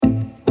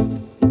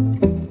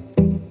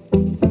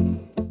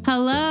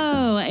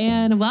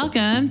and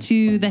welcome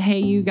to the Hey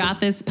You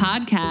Got This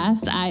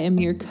podcast. I am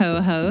your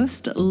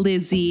co-host,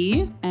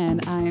 Lizzie.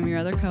 And I am your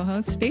other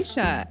co-host,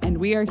 Stacia. And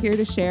we are here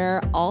to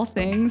share all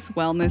things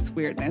wellness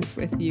weirdness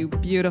with you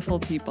beautiful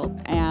people.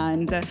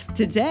 And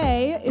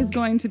today is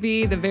going to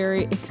be the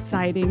very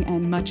exciting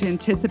and much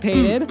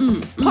anticipated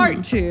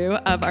part 2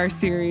 of our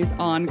series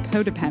on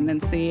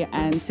codependency.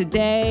 And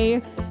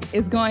today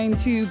is going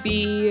to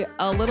be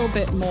a little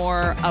bit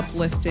more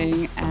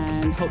uplifting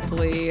and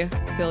hopefully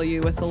fill you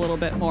with a little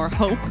bit more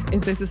hope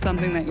if this is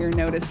something that you're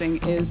noticing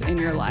is in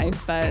your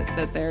life, but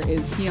that there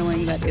is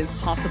healing that is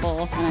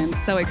possible. And I'm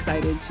so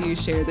excited to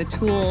share the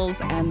tools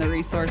and the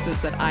resources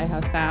that I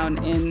have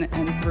found in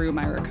and through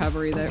my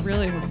recovery that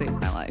really has saved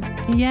my life.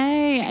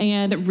 Yay.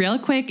 And real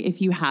quick, if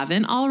you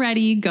haven't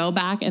already, go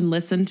back and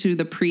listen to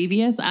the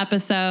previous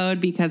episode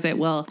because it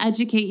will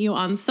educate you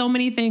on so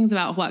many things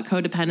about what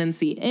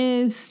codependency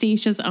is,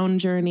 Stacia's own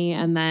journey,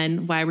 and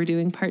then why we're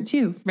doing part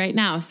 2 right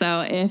now.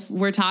 So if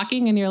we're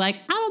talking and you're like,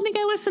 I don't think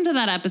I listened to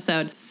that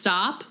episode,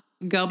 stop.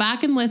 Go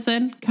back and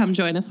listen. Come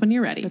join us when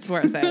you're ready. It's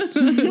worth it.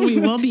 We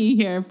will be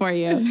here for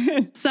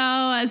you.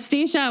 So,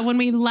 Stacia, when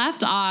we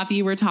left off,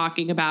 you were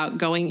talking about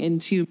going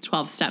into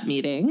 12-step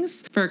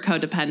meetings for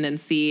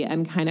codependency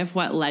and kind of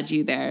what led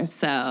you there.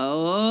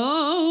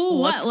 So,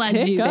 what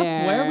led you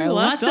there? Where we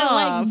left What's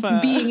off. it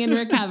like being in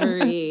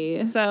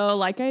recovery? So,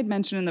 like I had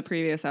mentioned in the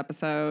previous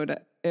episode,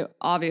 it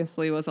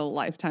obviously was a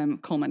lifetime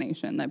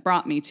culmination that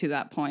brought me to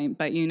that point.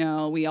 But, you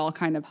know, we all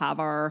kind of have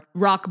our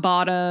rock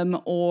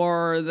bottom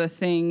or the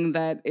thing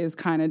that is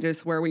kind of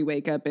just where we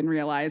wake up and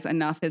realize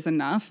enough is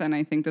enough. And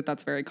I think that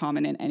that's very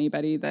common in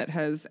anybody that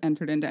has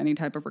entered into any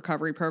type of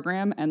recovery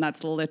program. And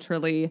that's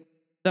literally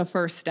the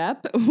first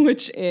step,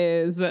 which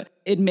is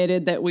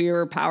admitted that we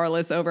were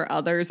powerless over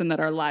others and that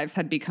our lives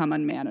had become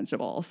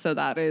unmanageable. So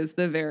that is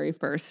the very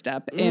first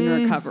step in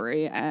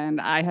recovery.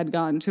 And I had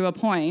gotten to a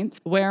point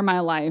where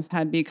my life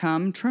had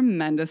become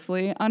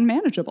tremendously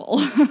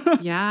unmanageable.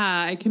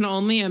 Yeah, I can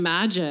only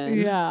imagine.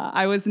 Yeah,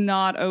 I was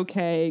not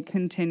okay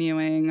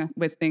continuing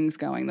with things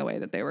going the way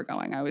that they were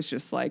going. I was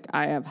just like,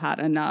 I have had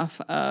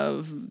enough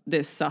of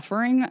this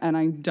suffering and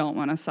I don't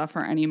want to suffer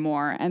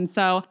anymore. And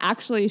so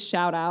actually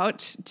shout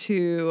out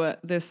to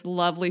this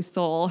lovely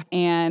soul.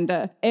 And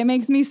it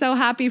makes me so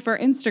happy for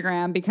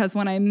Instagram because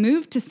when I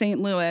moved to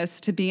St. Louis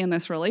to be in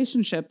this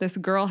relationship, this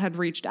girl had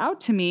reached out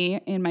to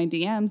me in my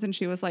DMs and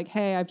she was like,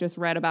 hey, I've just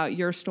read about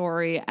your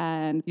story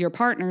and your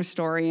partner's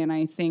story. And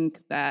I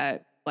think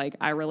that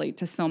I relate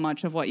to so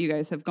much of what you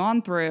guys have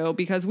gone through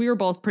because we were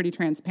both pretty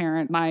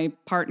transparent, my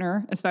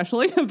partner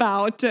especially,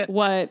 about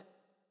what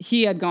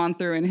he had gone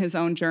through in his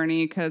own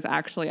journey because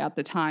actually at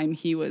the time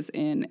he was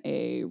in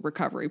a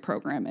recovery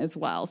program as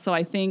well. So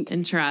I think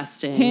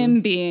interesting. Him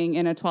being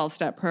in a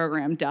 12-step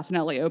program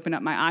definitely opened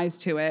up my eyes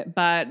to it.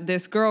 But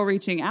this girl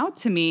reaching out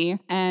to me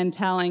and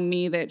telling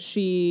me that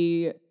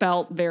she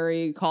felt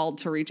very called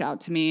to reach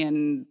out to me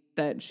and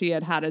that she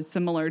had had a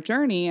similar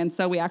journey. And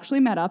so we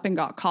actually met up and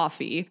got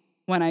coffee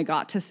when I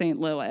got to St.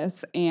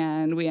 Louis,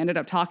 and we ended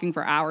up talking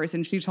for hours,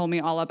 and she told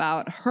me all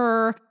about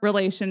her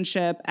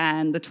relationship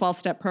and the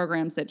 12-step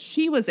programs that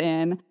she was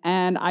in,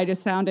 and I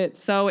just found it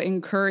so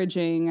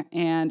encouraging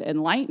and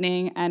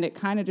enlightening, and it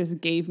kind of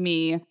just gave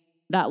me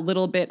that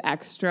little bit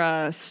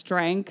extra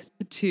strength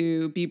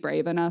to be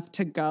brave enough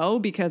to go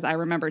because I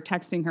remember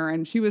texting her,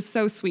 and she was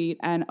so sweet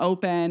and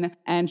open,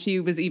 and she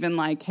was even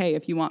like, hey,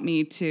 if you want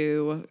me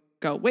to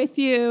go with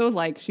you.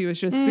 Like she was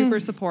just super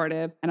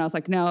supportive. And I was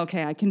like, no,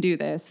 okay, I can do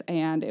this.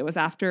 And it was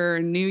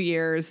after New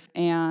Year's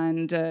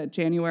and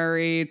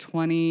January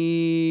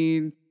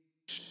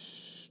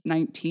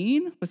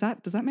 2019. Does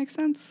that make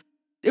sense?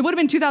 It would have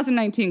been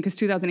 2019 because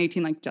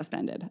 2018 just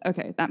ended.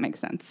 Okay, that makes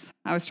sense.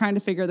 I was trying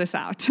to figure this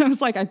out. I was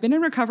like, I've been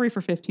in recovery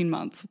for 15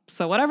 months.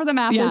 So whatever the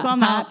math is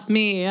on help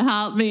me.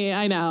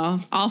 I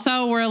know.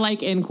 Also, we're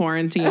in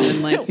quarantine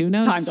and who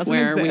knows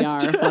where we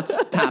are,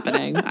 what's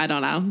happening. I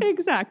don't know.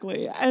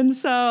 Exactly. And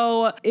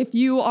so if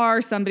you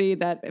are somebody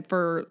that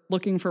for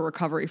looking for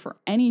recovery for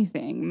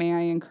anything, may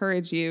I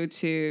encourage you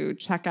to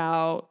check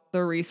out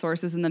the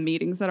resources and the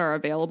meetings that are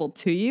available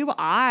to you.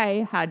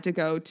 I had to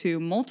go to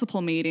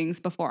multiple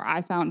meetings before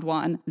I found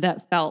one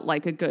that felt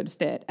like a good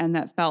fit and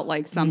that felt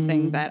like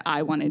something that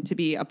I wanted to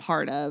be a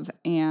part of.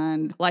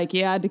 And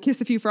you had to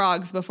kiss a few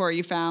frogs before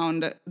you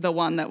found the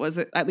one that was,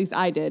 at least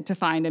I did, to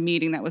find a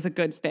meeting that was a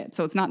good fit.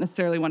 So it's not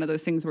necessarily one of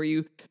those things where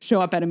you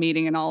show up at a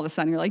meeting and all of a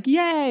sudden you're like,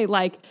 yay,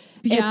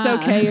 it's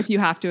okay if you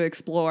have to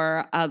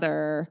explore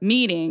other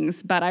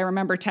meetings. But I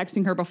remember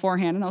texting her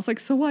beforehand and I was like,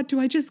 so what, do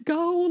I just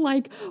go?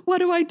 What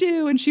do I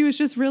do? And she was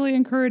just really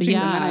encouraging.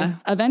 Yeah. And then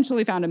I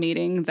eventually found a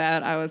meeting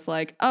that I was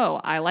like,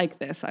 oh, I like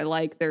this.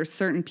 There's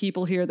certain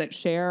people here that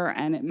share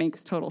and it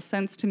makes total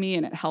sense to me.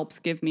 And it helps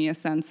give me a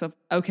sense of,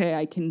 okay,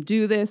 I can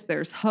do this.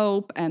 There's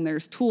hope and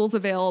there's tools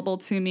available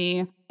to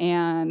me.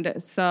 And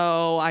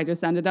so I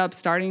just ended up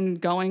starting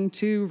going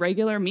to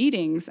regular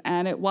meetings,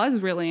 and it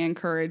was really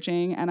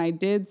encouraging. And I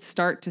did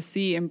start to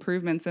see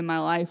improvements in my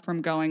life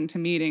from going to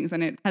meetings.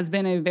 And it has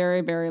been a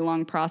very, very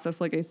long process.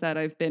 Like I said,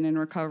 I've been in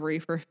recovery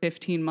for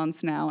 15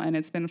 months now, and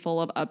it's been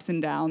full of ups and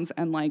downs.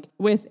 And like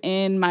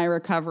within my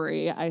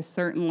recovery, I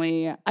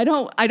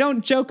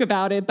don't joke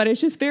about it, but it's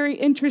just very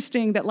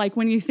interesting that like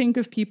when you think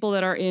of people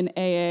that are in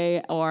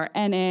AA or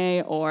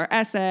NA or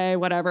SA,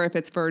 whatever, if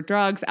it's for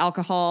drugs,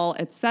 alcohol,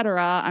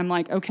 etc., I'm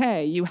like,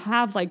 okay, you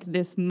have like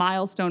this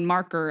milestone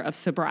marker of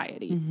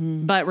sobriety.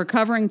 But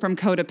recovering from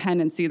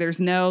codependency,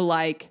 there's no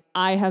like,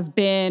 I have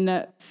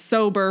been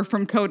sober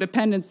from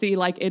codependency.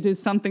 Like it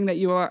is something that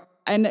you are.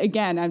 And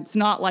again, it's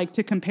not like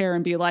to compare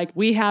and be like,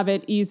 we have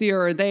it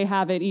easier or they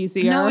have it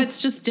easier. No, it's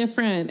just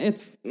different.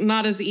 It's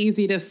not as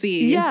easy to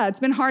see. Yeah, it's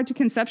been hard to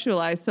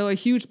conceptualize. So a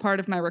huge part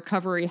of my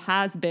recovery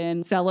has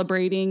been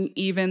celebrating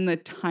even the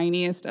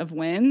tiniest of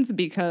wins,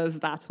 because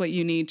that's what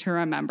you need to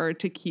remember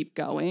to keep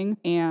going.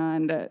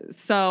 And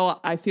so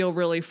I feel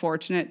really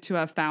fortunate to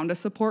have found a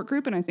support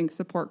group. And I think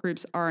support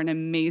groups are an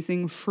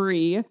amazing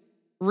free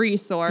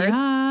resource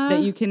that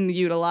you can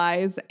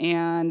utilize.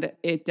 And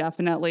it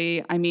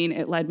definitely, I mean,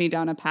 it led me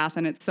down a path.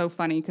 And it's so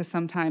funny because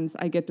sometimes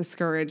I get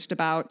discouraged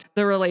about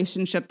the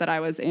relationship that I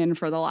was in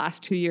for the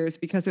last 2 years,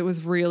 because it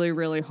was really,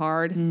 really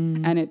hard.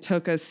 And it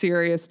took a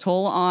serious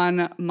toll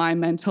on my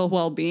mental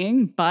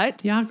well-being. But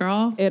yeah,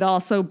 girl, it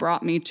also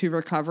brought me to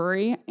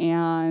recovery,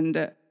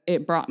 and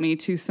it brought me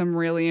to some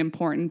really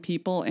important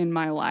people in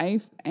my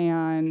life.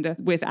 And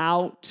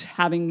without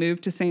having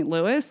moved to St.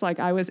 Louis,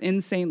 like I was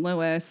in St.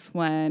 Louis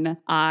when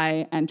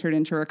I entered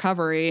into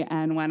recovery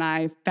and when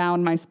I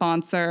found my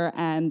sponsor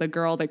and the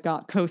girl that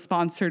got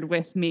co-sponsored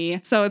with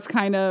me. So it's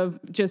kind of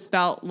just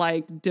felt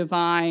like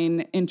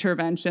divine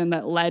intervention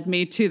that led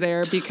me to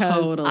there,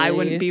 because I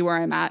wouldn't be where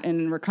I'm at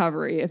in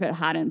recovery if it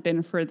hadn't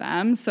been for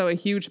them. So a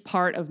huge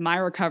part of my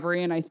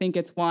recovery, and I think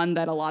it's one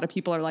that a lot of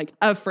people are like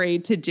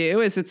afraid to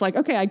do, is it's like,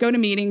 okay, I go to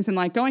meetings and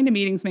like going to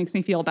meetings makes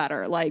me feel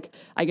better. Like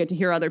I get to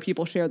hear other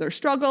people share their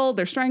struggle,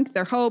 their strength,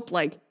 their hope.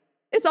 Like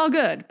it's all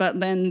good, but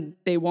then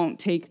they won't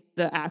take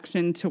the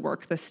action to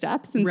work the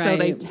steps. And so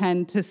they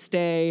tend to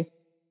stay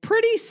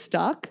pretty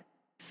stuck.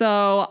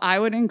 So I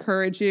would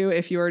encourage you,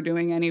 if you are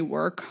doing any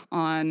work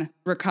on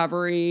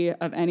recovery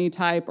of any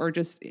type or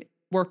just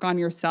work on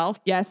yourself.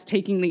 Yes,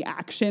 taking the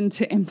action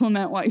to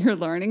implement what you're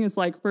learning is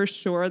like for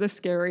sure the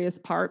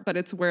scariest part, but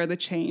it's where the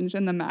change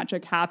and the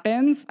magic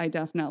happens. I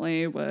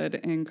definitely would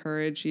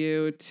encourage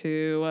you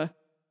to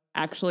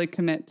actually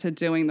commit to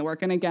doing the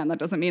work. And again, that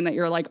doesn't mean that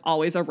you're like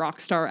always a rock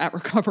star at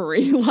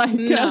recovery. Like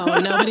no,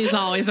 nobody's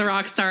always a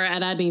rock star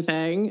at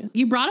anything.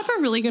 You brought up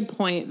a really good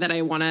point that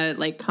I want to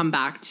like come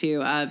back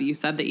to. You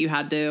said that you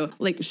had to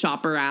like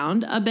shop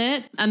around a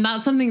bit. And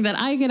that's something that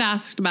I get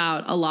asked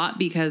about a lot,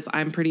 because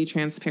I'm pretty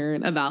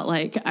transparent about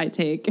like I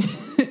take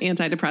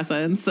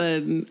antidepressants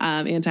and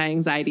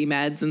anti-anxiety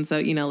meds. And so,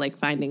 you know, like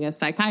finding a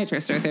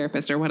psychiatrist or a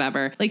therapist or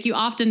whatever, like you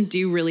often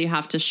do really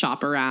have to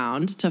shop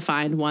around to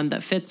find one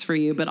that fits for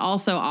you. But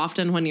also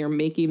often when you're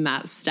making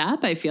that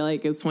step, I feel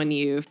like is when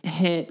you've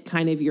hit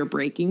kind of your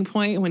breaking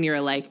point, when you're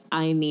like,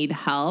 I need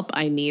help,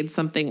 I need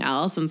something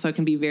else. And so it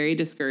can be very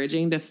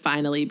discouraging to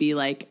finally be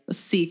like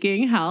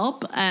seeking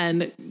help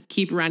and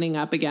keep running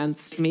up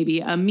against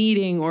maybe a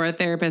meeting or a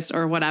therapist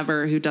or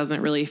whatever who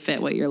doesn't really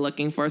fit what you're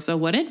looking for. So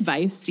what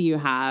advice do you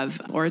have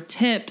or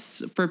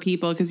tips for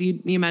people? Because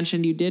you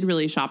mentioned you did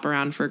really shop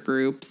around for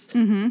groups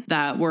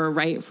that were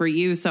right for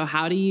you. So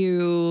how do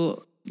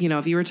you know,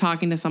 if you were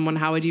talking to someone,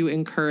 how would you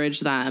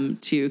encourage them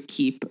to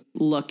keep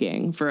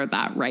looking for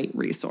that right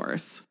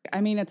resource? I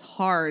mean, it's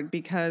hard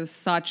because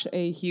such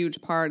a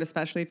huge part,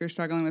 especially if you're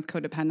struggling with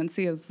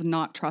codependency, is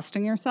not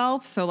trusting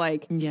yourself. So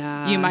like,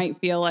 you might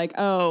feel like,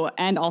 oh,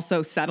 and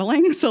also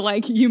settling. So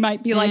like, you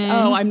might be like,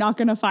 oh, I'm not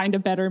going to find a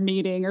better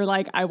meeting, or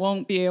like, I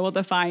won't be able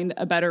to find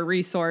a better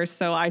resource.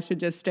 So I should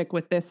just stick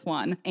with this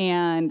one.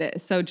 And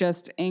so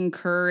just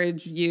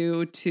encourage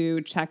you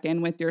to check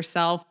in with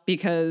yourself,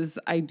 because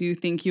I do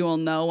think you will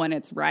know when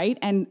it's right.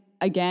 And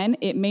again,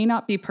 it may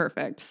not be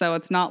perfect. So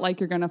it's not like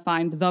you're going to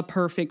find the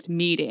perfect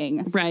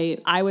meeting. Right.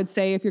 I would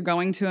say if you're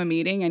going to a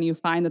meeting and you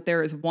find that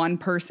there is one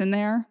person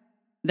there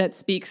that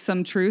speaks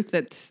some truth,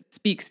 that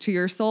speaks to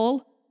your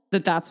soul,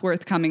 that's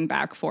worth coming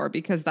back for,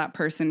 because that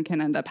person can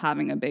end up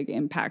having a big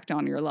impact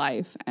on your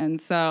life.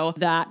 And so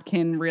that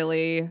can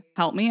really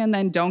help me. And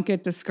then don't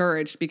get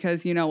discouraged,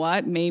 because you know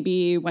what?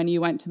 Maybe when you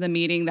went to the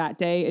meeting that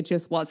day, it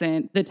just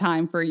wasn't the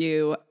time for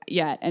you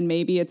yet. And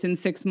maybe it's in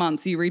 6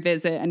 months you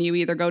revisit and you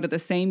either go to the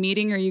same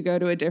meeting or you go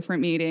to a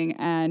different meeting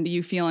and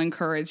you feel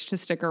encouraged to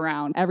stick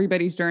around.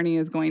 Everybody's journey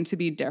is going to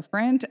be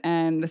different.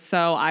 And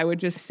so I would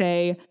just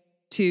say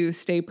to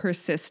stay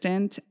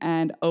persistent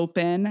and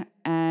open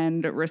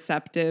and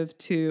receptive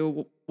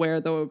to where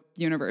the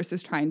universe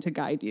is trying to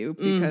guide you,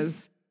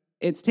 because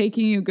it's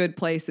taking you good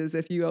places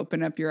if you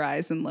open up your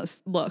eyes and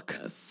look.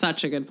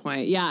 Such a good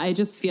point. Yeah, I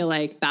just feel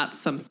like that's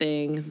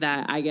something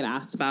that I get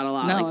asked about a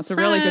lot. No, like it's a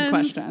really good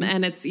question.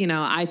 And it's, you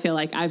know, I feel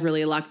like I've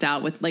really lucked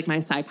out with like my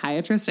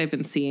psychiatrist I've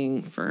been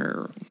seeing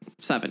for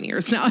 7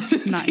 years now. I've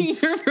been seeing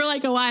her for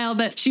like a while,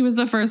 but she was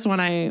the first one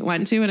I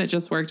went to, and it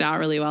just worked out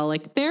really well.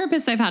 Like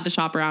therapists I've had to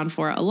shop around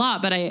for a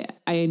lot, but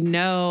I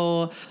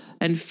know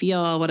and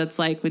feel what it's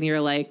like when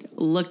you're like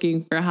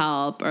looking for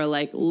help or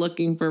like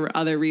looking for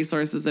other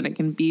resources, and it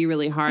can be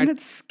really hard. And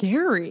it's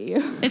scary.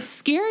 It's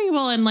scary.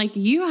 Well, and like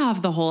you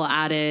have the whole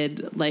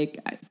added, like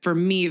for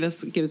me,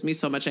 this gives me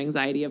so much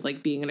anxiety of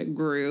like being in a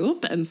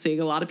group and seeing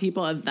a lot of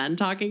people and then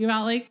talking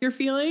about like your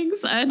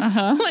feelings. And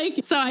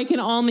like, so I can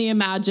only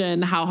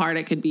imagine how hard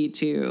it could be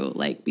to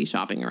like be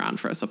shopping around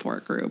for a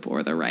support group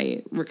or the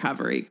right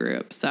recovery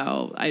group.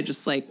 So I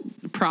just like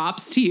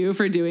props to you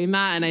for doing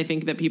that. And I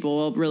think that people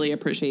will really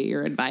appreciate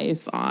your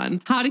advice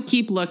on how to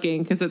keep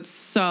looking, because it's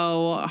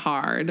so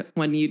hard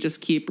when you just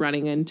keep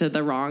running into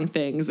the wrong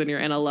things and you're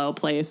in a low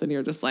place and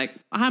you're just like,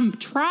 I'm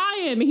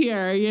trying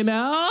here, you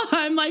know,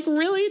 I'm like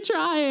really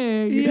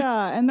trying.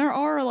 Yeah. And there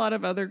are a lot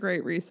of other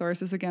great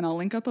resources. Again, I'll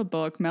link up a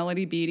book,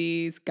 Melody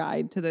Beattie's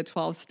Guide to the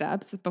 12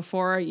 Steps.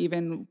 Before I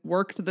even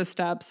worked the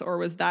steps or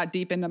was that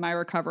deep into my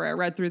recovery, I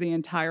read through the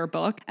entire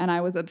book and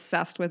I was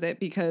obsessed with it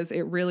because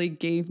it really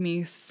gave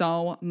me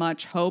so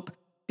much hope.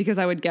 Because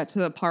I would get to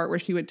the part where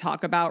she would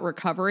talk about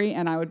recovery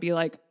and I would be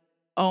like,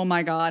 oh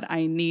my God,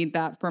 I need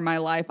that for my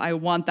life. I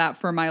want that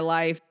for my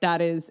life.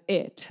 That is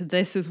it.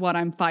 This is what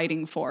I'm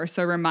fighting for.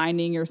 So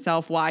reminding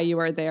yourself why you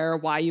are there,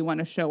 why you want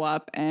to show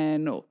up,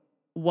 and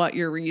what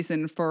your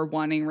reason for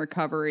wanting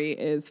recovery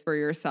is for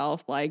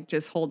yourself. Like,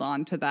 just hold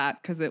on to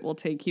that because it will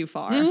take you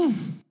far.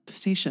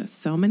 Stacia,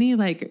 so many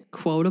like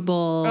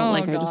quotable,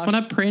 I just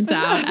want to print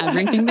out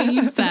everything that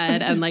you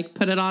said and like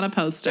put it on a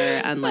poster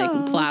and like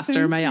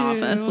plaster my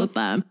office with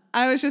them.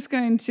 I was just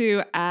going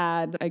to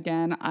add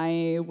again,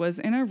 I was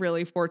in a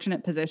really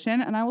fortunate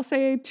position, and I will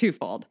say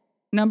twofold.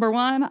 Number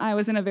one, I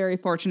was in a very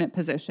fortunate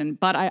position,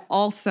 but I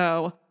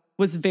also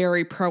was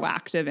very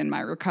proactive in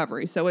my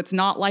recovery. So it's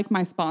not like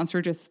my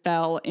sponsor just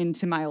fell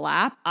into my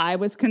lap. I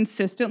was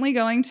consistently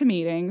going to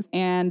meetings,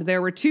 and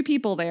there were two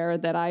people there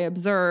that I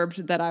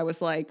observed that I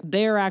was like,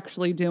 they're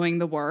actually doing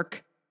the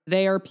work.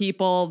 They are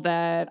people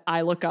that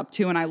I look up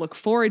to and I look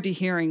forward to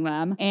hearing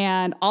them.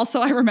 And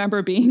also I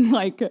remember being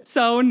like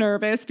so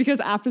nervous because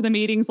after the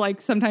meetings, like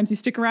sometimes you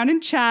stick around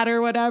and chat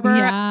or whatever.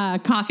 Yeah.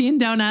 Coffee and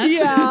donuts.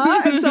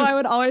 Yeah. And so I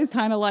would always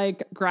kind of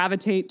like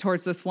gravitate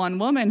towards this one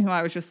woman who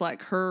I was just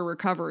like, her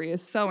recovery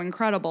is so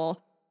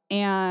incredible.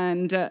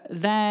 And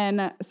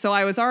then, so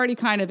I was already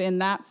kind of in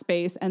that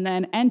space, and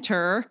then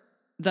enter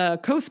the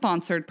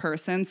co-sponsored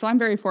person. So I'm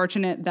very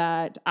fortunate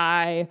that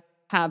I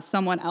have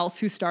someone else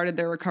who started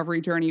their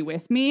recovery journey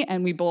with me,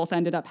 and we both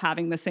ended up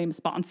having the same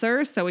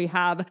sponsor. So we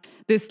have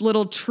this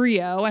little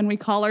trio, and we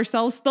call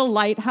ourselves the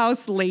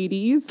Lighthouse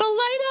Ladies. The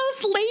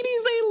Lighthouse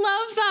Ladies, I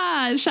love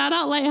that. Shout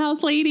out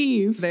Lighthouse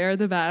Ladies. They're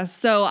the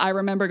best. So I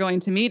remember going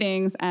to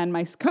meetings, and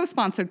my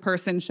co-sponsored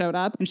person showed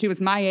up, and she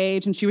was my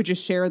age, and she would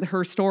just share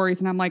her stories.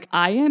 And I'm like,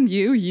 I am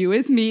you, you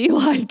is me.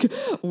 Like,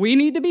 we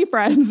need to be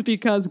friends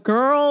because,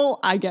 girl,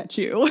 I get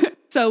you.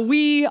 So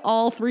we,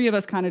 all three of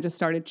us, kind of just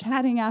started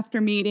chatting after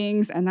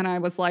meetings. And then I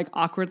was like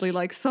awkwardly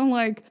like, so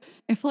like,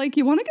 if like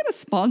you want to get a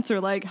sponsor,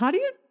 like, how do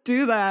you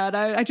do that?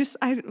 I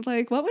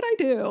like, what would I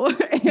do?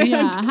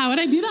 Yeah. How would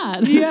I do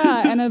that?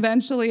 Yeah. And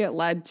eventually it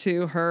led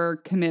to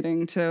her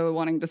committing to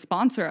wanting to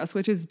sponsor us,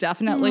 which is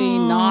definitely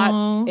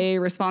not a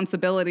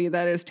responsibility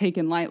that is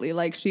taken lightly.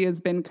 Like, she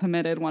has been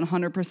committed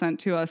 100%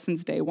 to us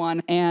since day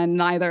one. And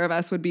neither of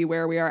us would be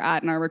where we are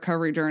at in our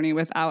recovery journey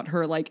without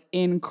her like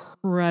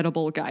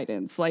incredible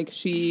guidance. Like,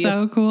 she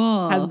so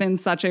cool. has been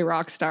such a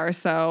rock star.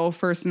 So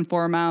first and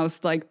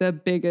foremost, like, the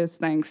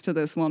biggest thanks to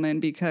this woman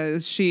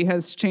because she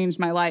has changed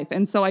my life.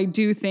 And so I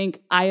do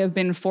think I have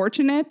been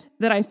fortunate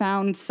that I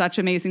found such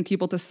amazing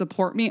people to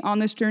support me on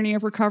this journey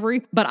of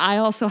recovery, but I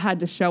also had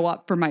to show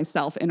up for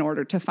myself in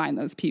order to find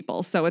those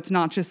people. So it's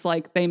not just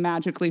like they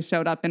magically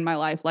showed up in my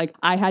life. Like,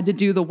 I had to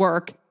do the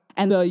work,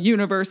 and the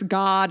universe,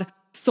 God,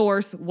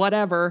 source,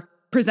 whatever,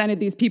 presented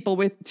these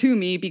people to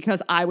me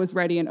because I was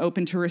ready and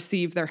open to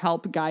receive their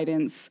help,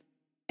 guidance,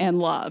 and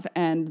love.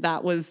 And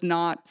that was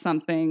not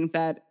something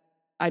that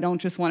I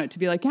don't just want it to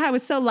be like, yeah, I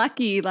was so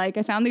lucky. Like,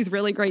 I found these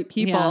really great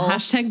people. Yeah,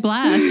 hashtag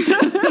blessed.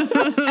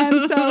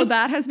 And so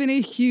that has been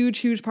a huge,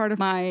 huge part of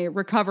my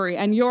recovery.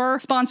 And your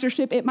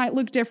sponsorship, it might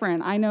look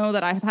different. I know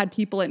that I've had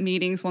people at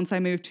meetings once I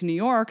moved to New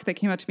York that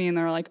came up to me and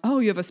they're like, oh,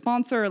 you have a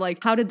sponsor?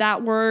 Like, how did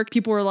that work?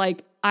 People were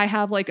like, I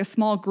have like a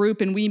small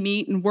group and we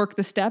meet and work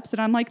the steps.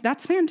 And I'm like,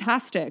 that's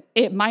fantastic.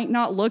 It might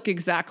not look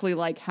exactly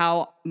like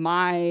how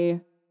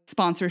my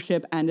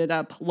sponsorship ended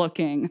up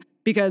looking,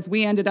 because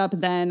we ended up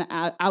then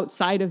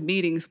outside of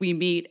meetings, we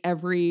meet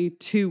every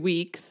 2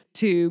 weeks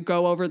to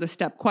go over the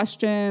step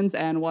questions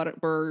and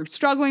what we're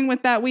struggling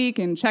with that week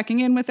and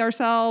checking in with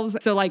ourselves.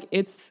 So like,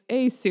 it's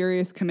a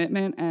serious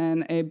commitment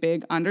and a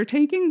big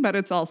undertaking, but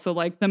it's also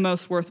like the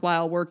most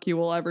worthwhile work you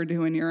will ever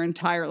do in your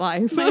entire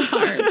life. My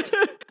heart.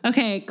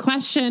 Okay,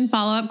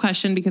 follow-up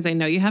question, because I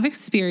know you have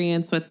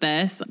experience with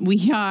this.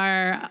 We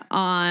are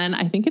on,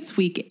 I think it's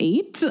week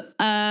 8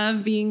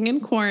 of being in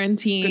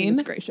quarantine.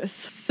 Goodness gracious.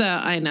 So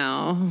I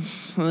know.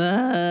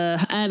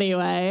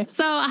 Anyway,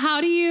 so how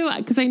do you,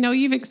 because I know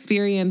you've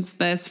experienced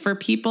this, for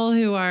people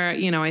who are,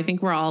 I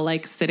think we're all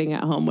like sitting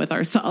at home with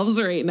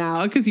ourselves right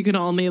now, because you can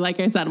only, like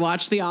I said,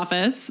 watch The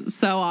Office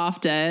so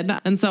often.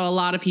 And so a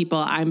lot of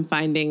people I'm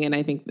finding, and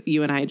I think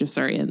you and I just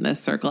are in this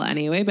circle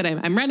anyway, but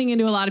I'm running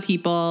into a lot of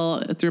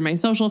people through my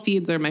social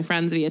feeds or my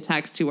friends via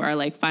text who are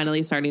like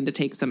finally starting to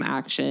take some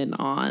action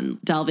on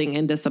delving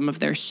into some of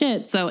their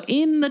shit. So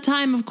in the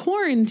time of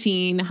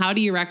quarantine, how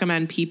do you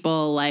recommend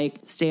people like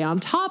stay on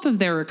top of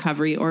their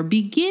recovery or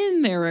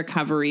begin their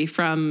recovery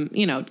from,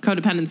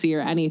 codependency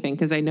or anything?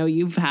 Because I know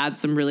you've had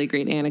some really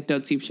great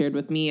anecdotes you've shared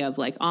with me of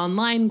like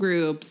online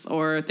groups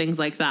or things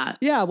like that.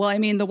 Yeah. Well, I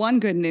mean, the one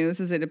good news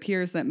is it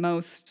appears that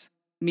most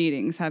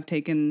meetings have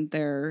taken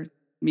their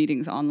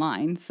meetings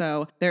online.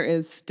 So there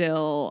is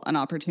still an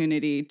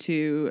opportunity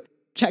to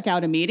check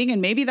out a meeting.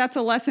 And maybe that's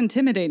a less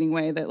intimidating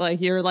way, that like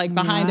you're like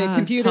behind a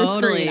computer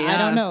screen. Yeah. I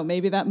don't know.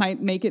 Maybe that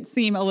might make it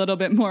seem a little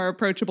bit more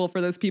approachable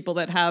for those people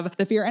that have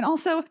the fear. And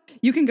also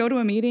you can go to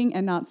a meeting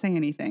and not say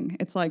anything.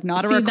 It's like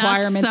not a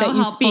requirement that's so that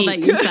you helpful speak. That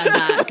you said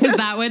that, because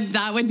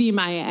that would be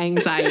my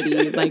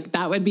anxiety. Like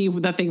that would be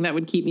the thing that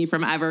would keep me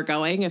from ever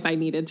going if I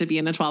needed to be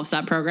in a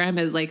 12-step program,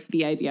 is like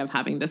the idea of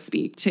having to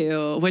speak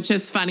to, which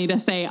is funny to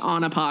say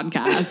on a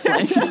podcast.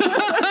 Like,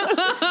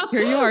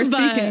 here you are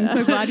speaking.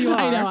 So glad you are.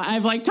 I know.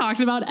 I've like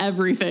talked about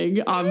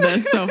everything on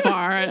this so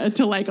far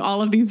to like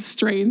all of these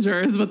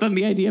strangers, but then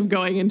the idea of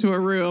going into a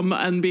room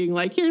and being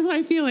like, here's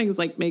my feelings,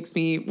 like makes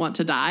me want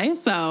to die.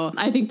 So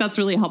I think that's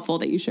really helpful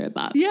that you shared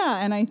that. Yeah.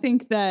 And I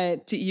think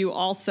that you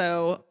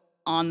also,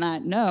 on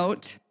that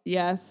note,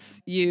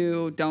 yes,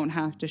 you don't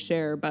have to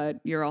share, but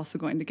you're also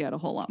going to get a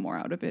whole lot more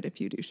out of it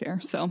if you do share.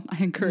 So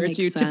I encourage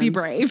you to be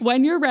brave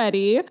when you're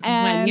ready. And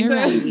when you're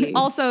ready.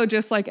 Also,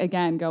 just like,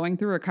 again, going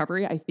through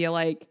recovery, I feel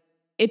like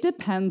it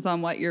depends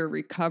on what you're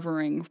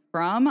recovering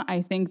from.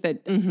 I think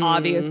that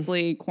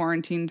obviously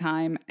quarantine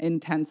time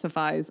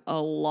intensifies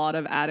a lot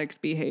of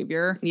addict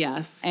behavior.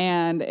 Yes.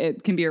 And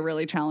it can be a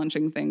really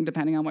challenging thing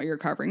depending on what you're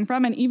recovering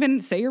from. And even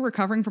say you're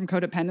recovering from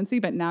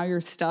codependency, but now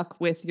you're stuck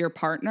with your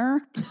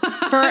partner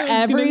for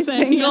every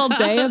single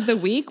day of the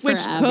week,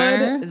 which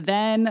could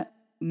then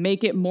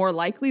make it more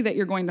likely that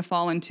you're going to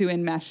fall into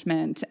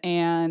enmeshment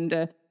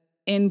and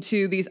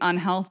into these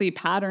unhealthy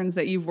patterns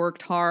that you've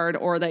worked hard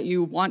or that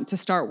you want to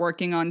start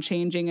working on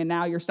changing. And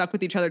now you're stuck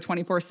with each other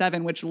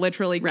 24/7, which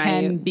literally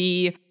can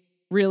be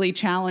really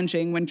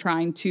challenging when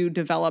trying to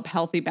develop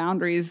healthy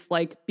boundaries.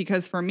 Like,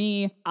 because for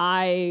me,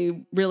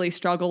 I really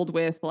struggled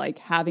with like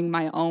having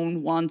my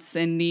own wants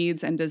and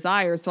needs and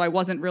desires. So I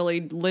wasn't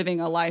really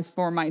living a life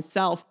for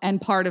myself.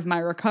 And part of my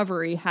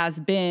recovery has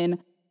been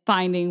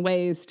finding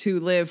ways to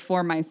live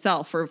for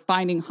myself, or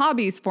finding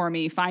hobbies for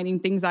me, finding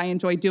things I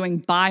enjoy doing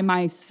by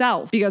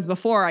myself, because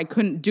before I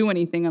couldn't do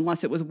anything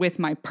unless it was with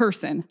my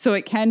person. So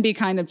it can be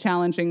kind of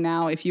challenging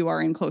now if you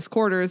are in close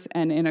quarters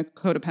and in a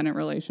codependent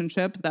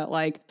relationship, that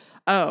like,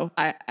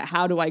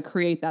 how do I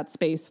create that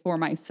space for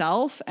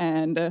myself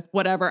and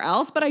whatever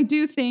else? But I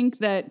do think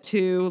that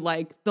too,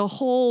 like the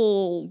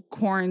whole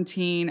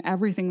quarantine,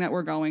 everything that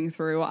we're going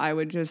through, I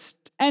would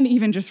just, and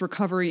even just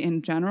recovery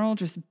in general,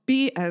 just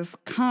be as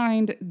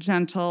kind,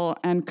 gentle,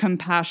 and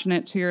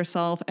compassionate to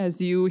yourself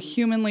as you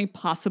humanly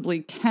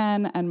possibly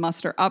can and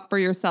muster up for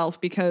yourself,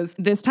 because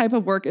this type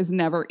of work is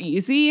never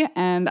easy.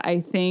 And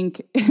I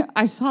think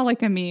I saw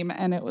like a meme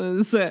and it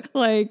was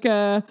like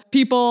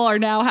people are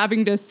now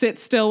having to sit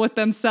still with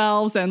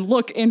themselves and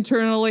look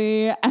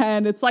internally.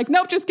 And it's like,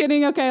 nope, just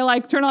kidding. Okay,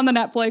 like turn on the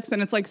Netflix.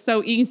 And it's like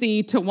so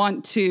easy to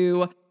want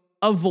to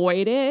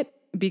avoid it,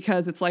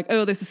 because it's like,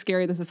 oh, this is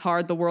scary. This is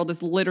hard. The world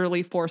is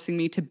literally forcing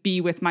me to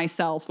be with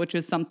myself, which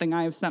is something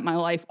I've spent my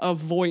life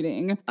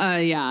avoiding.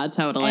 Yeah,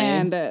 totally.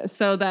 And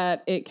so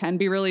that it can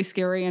be really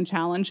scary and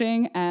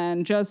challenging,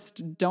 and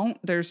just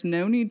there's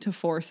no need to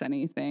force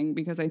anything,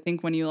 because I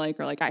think when you like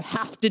are like, I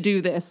have to do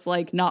this,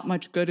 like not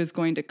much good is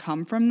going to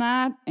come from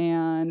that.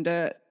 And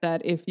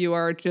that if you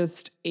are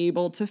just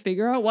able to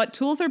figure out what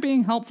tools are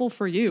being helpful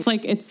for you. It's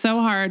like, it's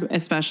so hard,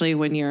 especially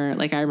when you're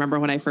like, I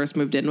remember when I first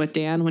moved in with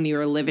Dan, when you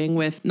were living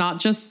with not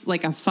just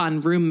like a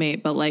fun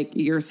roommate, but like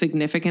your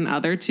significant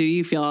other too.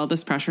 You feel all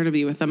this pressure to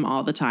be with them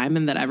all the time,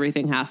 and that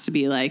everything has to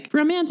be like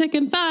romantic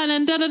and fun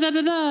and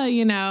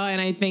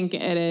and I think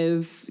it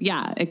is,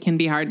 it can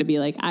be hard to be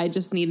like, I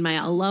just need my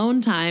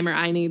alone time, or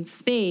I need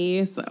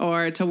space,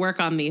 or to work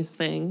on these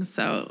things.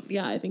 So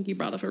yeah, I think you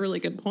brought up a really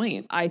good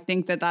point. I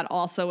think that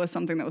also was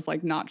something that was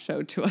like not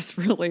showed to us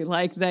really,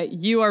 like that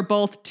you are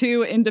both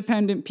two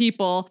independent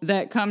people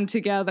that come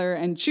together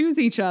and choose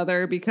each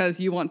other because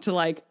you want to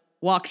like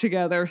walk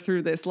together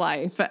through this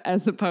life,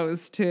 as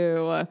opposed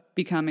to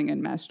becoming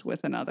enmeshed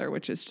with another,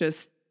 which is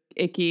just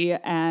icky.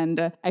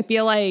 And I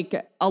feel like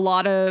a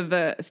lot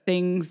of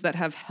things that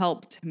have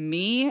helped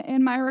me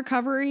in my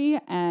recovery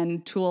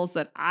and tools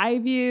that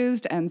I've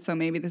used. And so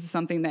maybe this is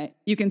something that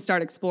you can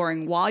start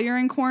exploring while you're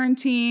in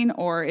quarantine,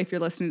 or if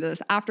you're listening to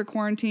this after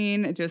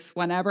quarantine, just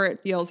whenever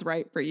it feels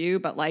right for you.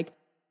 But like,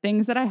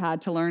 things that I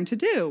had to learn to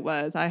do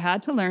was I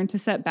had to learn to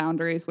set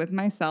boundaries with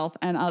myself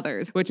and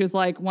others, which is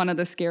like one of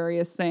the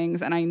scariest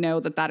things. And I know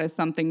that that is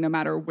something, no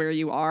matter where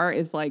you are,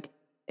 is like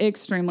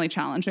extremely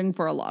challenging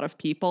for a lot of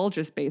people,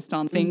 just based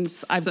on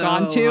things I've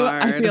gone to.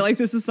 Hard. I feel like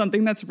this is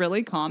something that's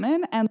really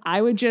common. And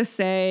I would just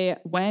say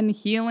when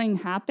healing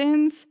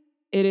happens,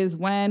 it is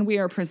when we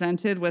are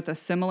presented with a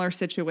similar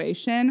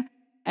situation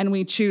and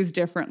we choose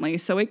differently.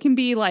 So it can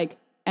be like,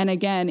 and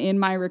again, in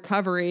my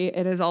recovery,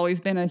 it has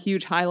always been a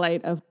huge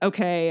highlight of,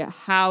 okay,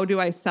 how do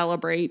I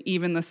celebrate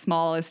even the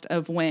smallest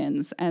of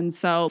wins? And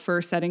so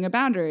for setting a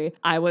boundary,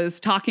 I was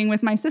talking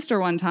with my sister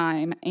one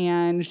time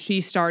and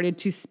she started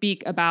to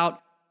speak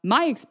about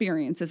my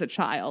experience as a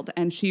child.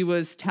 And she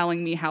was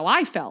telling me how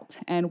I felt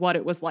and what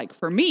it was like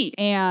for me.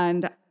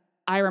 And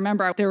I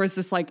remember there was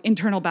this like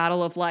internal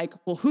battle of like,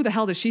 well, who the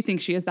hell does she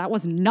think she is? That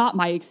was not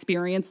my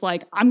experience.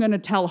 Like, I'm going to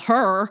tell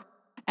her.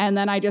 And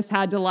then I just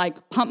had to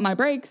like pump my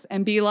brakes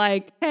and be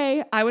like,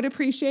 hey, I would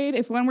appreciate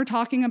if when we're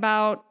talking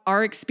about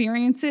our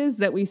experiences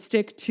that we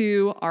stick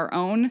to our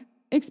own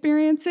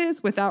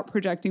experiences without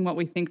projecting what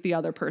we think the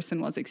other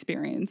person was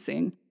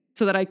experiencing,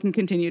 so that I can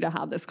continue to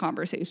have this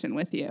conversation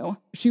with you.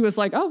 She was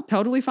like, oh,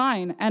 totally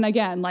fine. And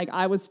again, like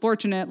I was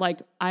fortunate, like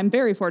I'm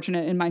very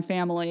fortunate in my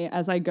family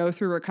as I go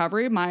through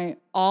recovery.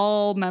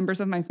 All members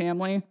of my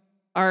family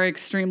are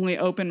extremely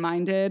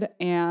open-minded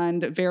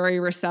and very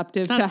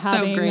receptive to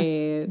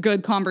having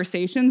good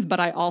conversations.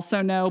 But I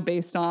also know,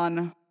 based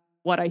on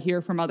what I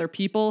hear from other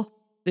people,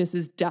 this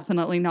is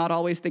definitely not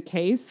always the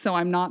case. So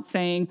I'm not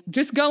saying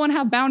just go and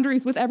have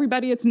boundaries with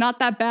everybody. It's not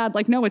that bad.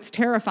 Like, no, it's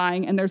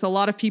terrifying. And there's a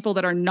lot of people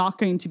that are not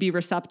going to be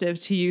receptive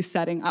to you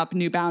setting up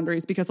new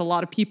boundaries, because a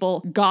lot of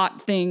people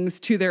got things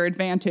to their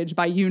advantage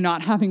by you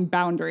not having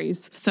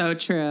boundaries. So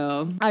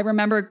true. I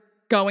remember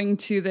going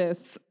to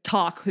this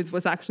talk, which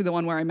was actually the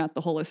one where I met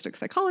the holistic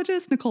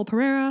psychologist, Nicole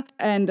Pereira,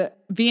 and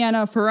Vienna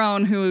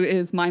Ferrone, who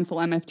is Mindful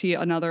MFT,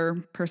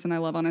 another person I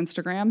love on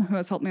Instagram, who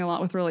has helped me a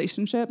lot with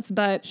relationships.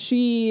 But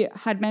she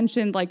had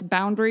mentioned like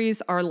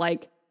boundaries are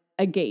like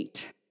a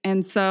gate.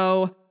 And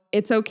so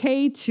it's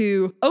okay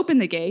to open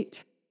the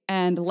gate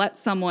and let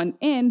someone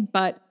in.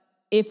 But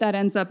if that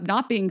ends up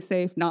not being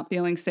safe, not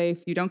feeling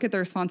safe, you don't get the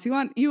response you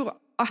want, you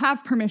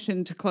have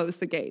permission to close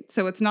the gate.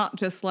 So it's not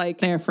just like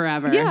there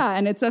forever. Yeah.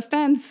 And it's a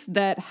fence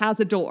that has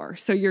a door.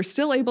 So you're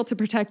still able to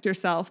protect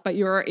yourself, but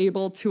you're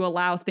able to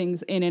allow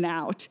things in and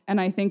out.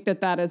 And I think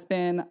that that has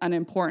been an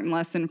important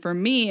lesson for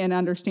me in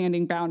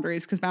understanding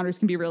boundaries, because boundaries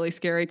can be really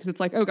scary, because it's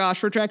like, oh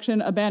gosh,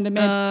 rejection,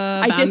 abandonment.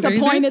 I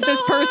disappointed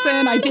this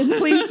person. I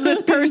displeased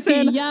this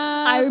person.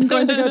 Yeah. I'm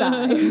going to go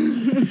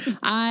die.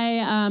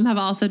 I have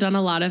also done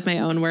a lot of my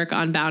own work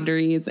on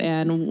boundaries.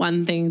 And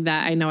one thing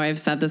that I know I've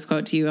said this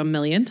quote to you a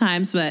million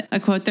times, but a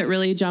quote that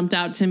really jumped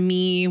out to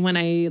me when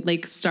I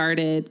like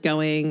started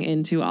going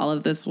into all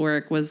of this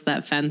work was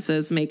that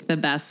fences make the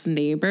best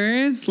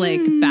neighbors,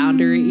 like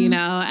boundary, you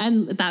know,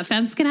 and that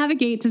fence can have a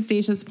gate, to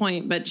Stacia's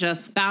point, but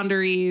just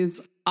boundaries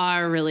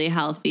are really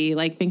healthy.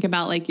 Like, think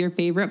about like your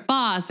favorite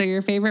boss or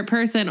your favorite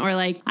person, or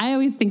like, I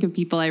always think of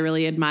people I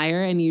really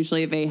admire, and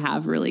usually they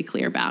have really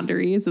clear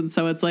boundaries. And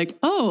so it's like,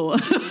 oh,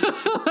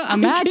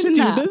 imagine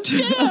this too.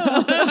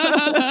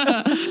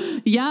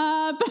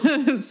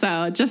 Yep.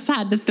 So just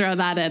had to throw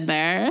that in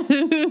there.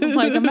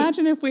 Like,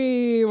 imagine if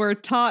we were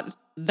taught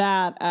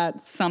that at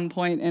some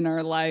point in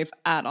our life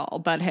at all.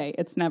 But hey,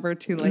 it's never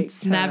too late.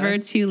 It's never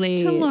too late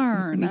to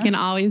learn. You can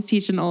always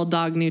teach an old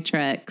dog new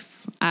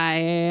tricks. I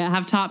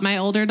have taught my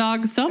older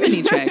dog so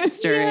many tricks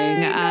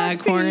during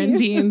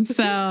quarantine.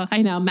 So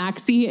I know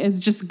Maxie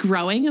is just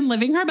growing and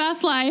living her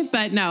best life.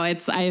 But no,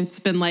 it's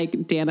been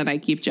like, Dan and I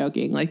keep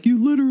joking, like, you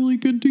literally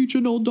can teach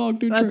an old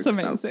dog new tricks. That's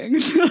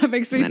amazing. So. That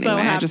makes me so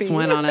happy. I just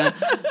went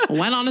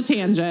on a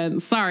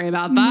tangent. Sorry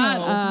about that.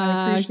 No,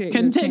 I appreciate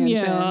continue.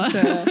 Your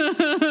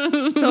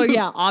tangent. So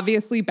yeah,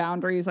 obviously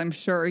boundaries. I'm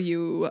sure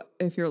you,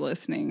 if you're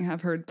listening,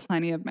 have heard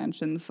plenty of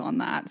mentions on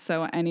that.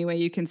 So any way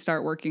you can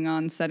start working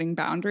on setting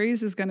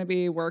boundaries is going to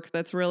be work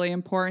that's really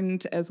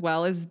important, as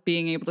well as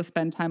being able to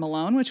spend time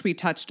alone, which we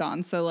touched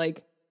on. So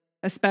like,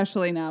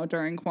 especially now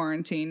during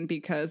quarantine,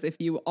 because if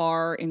you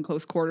are in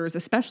close quarters,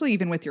 especially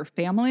even with your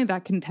family,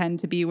 that can tend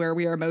to be where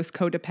we are most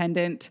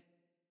codependent.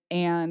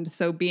 And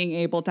so being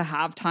able to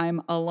have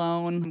time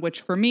alone,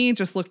 which for me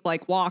just looked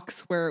like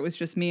walks where it was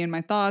just me and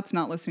my thoughts,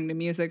 not listening to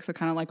music. So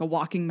kind of like a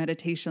walking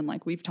meditation,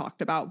 like we've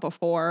talked about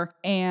before,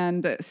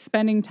 and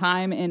spending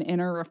time in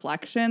inner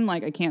reflection.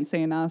 Like, I can't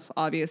say enough,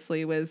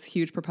 obviously, was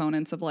huge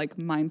proponents of like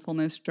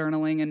mindfulness,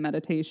 journaling, and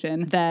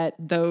meditation, that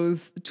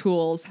those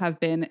tools have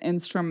been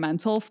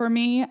instrumental for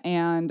me.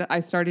 And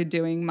I started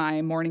doing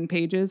my morning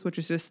pages, which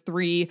is just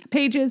 3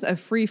 pages of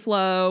free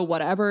flow.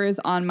 Whatever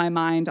is on my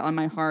mind, on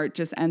my heart,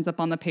 just ends up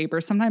on the page. paper.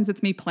 Sometimes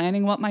it's me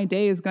planning what my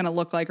day is going to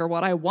look like or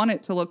what I want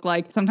it to look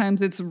like.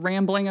 Sometimes it's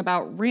rambling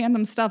about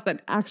random stuff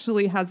that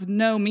actually has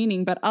no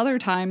meaning. But other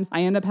times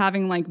I end up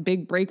having like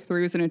big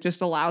breakthroughs, and it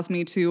just allows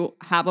me to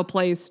have a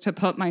place to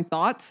put my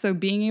thoughts. So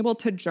being able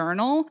to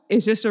journal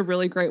is just a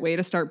really great way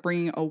to start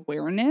bringing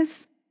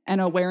awareness. And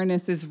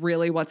awareness is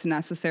really what's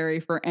necessary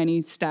for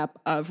any step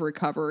of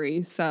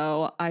recovery.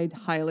 So I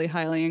highly,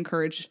 highly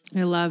encourage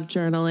I love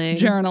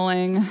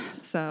journaling.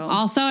 So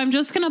also, I'm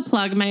just going to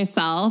plug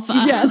myself.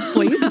 Yes,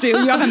 please do.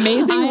 You have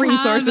amazing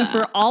resources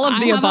for all of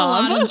the above.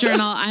 I have a lot of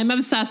journal. I'm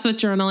obsessed with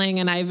journaling,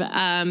 and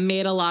I've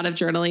made a lot of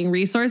journaling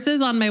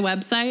resources on my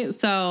website.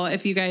 So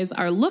if you guys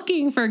are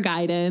looking for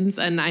guidance,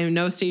 and I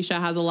know Stacia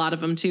has a lot of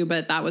them too,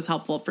 but that was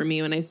helpful for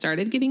me when I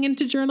started getting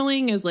into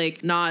journaling, is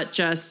like not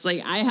just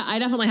like, I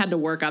definitely had to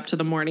work up to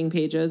the morning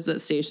pages that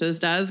Stacia's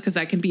does, because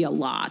that can be a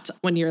lot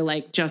when you're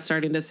like just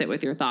starting to sit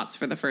with your thoughts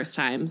for the first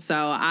time. So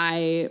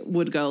I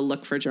would go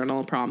look for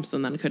journal prompts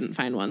and then couldn't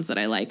find ones that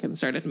I like and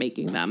started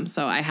making them.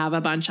 So I have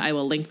a bunch. I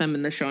will link them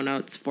in the show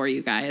notes for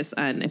you guys.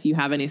 And if you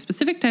have any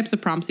specific types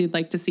of prompts you'd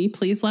like to see,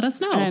 please let us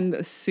know.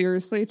 And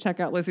seriously, check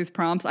out Lizzie's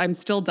prompts. I'm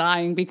still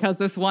dying because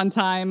this one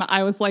time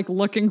I was like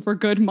looking for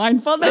good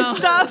mindfulness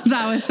stuff.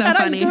 That was so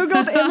funny. And I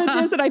Googled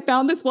images and I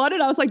found this one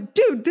and I was like,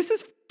 dude, this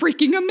is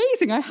freaking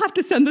amazing. I have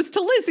to send this to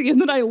Lizzie. And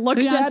then I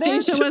looked at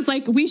it. Stacia was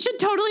like, we should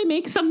totally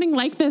make something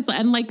like this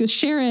and like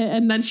share it.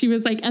 And then she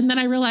was like, and then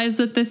I realized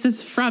that this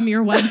is from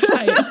your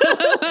website.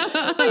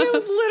 Like, it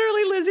was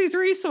literally Lizzie's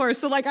resource.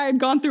 So like I had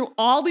gone through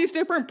all these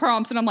different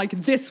prompts and I'm like,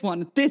 this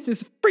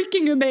is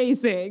freaking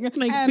amazing.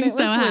 Makes me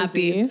so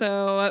happy.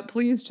 So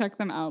please check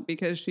them out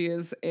because she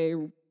is a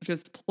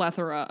just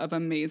plethora of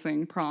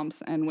amazing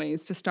prompts and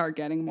ways to start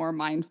getting more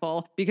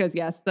mindful. Because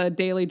yes, the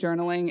daily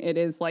journaling, it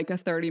is like a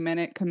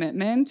 30-minute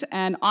commitment.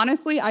 And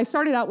honestly, I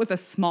started out with a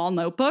small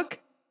notebook.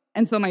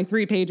 And so my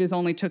 3 pages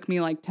only took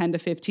me like 10 to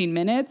 15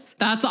 minutes.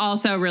 That's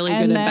also really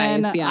good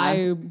advice. Yeah.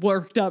 I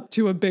worked up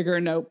to a bigger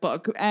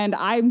notebook. And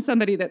I'm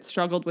somebody that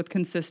struggled with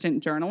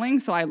consistent journaling.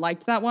 So I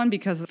liked that one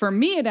because for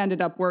me, it ended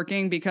up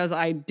working because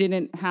I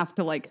didn't have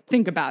to like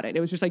think about it.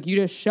 It was just like, you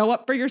just show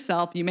up for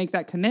yourself. You make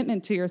that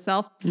commitment to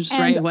yourself. You just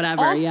write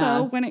whatever.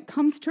 Also, when it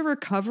comes to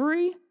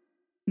recovery,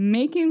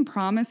 making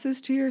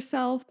promises to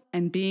yourself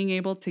and being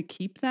able to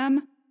keep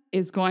them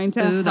is going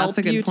to help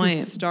you to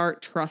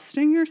start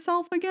trusting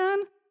yourself again.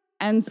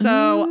 And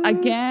so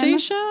again,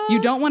 Stacia?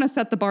 You don't want to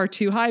set the bar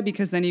too high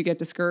because then you get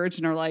discouraged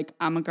and are like,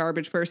 I'm a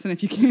garbage person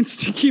if you can't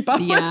keep up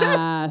with it.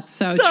 Yeah,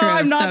 so true.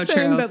 I'm not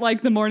saying that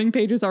like the morning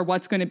pages are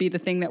what's going to be the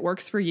thing that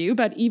works for you.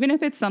 But even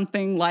if it's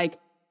something like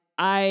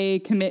I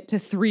commit to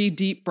 3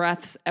 deep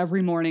breaths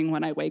every morning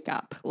when I wake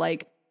up,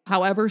 like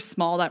however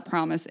small that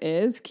promise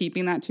is,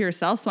 keeping that to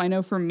yourself. So I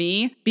know for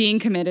me, being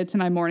committed to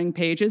my morning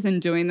pages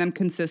and doing them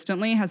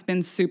consistently has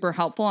been super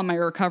helpful in my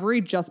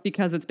recovery just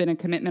because it's been a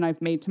commitment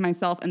I've made to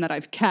myself and that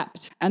I've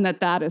kept, and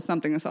that is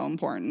something that's so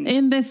important.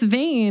 In this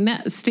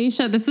vein,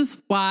 Stacia, this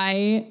is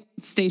why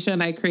Stacia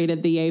and I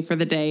created the Yay for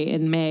the Day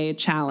in May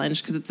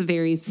challenge, because it's a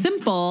very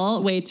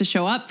simple way to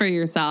show up for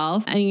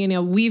yourself. And, you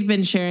know, we've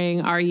been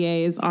sharing our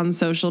yays on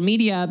social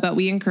media, but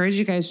we encourage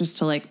you guys just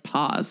to like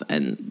pause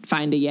and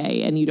find a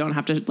yay. And you don't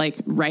have to like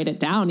write it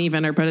down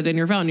even or put it in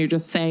your phone. You're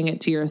just saying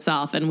it to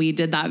yourself. And we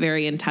did that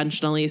very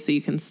intentionally so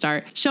you can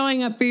start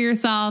showing up for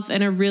yourself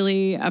in a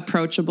really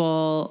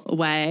approachable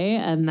way.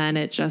 And then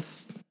it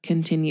just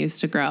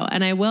continues to grow.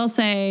 And I will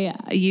say,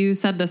 you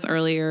said this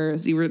earlier,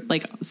 you were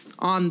like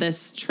on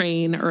this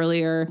train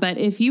earlier, but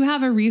if you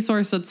have a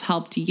resource that's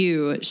helped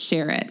you,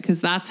 share it. Because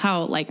that's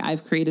how like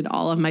I've created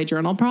all of my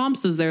journal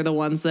prompts, is they're the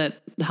ones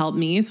that help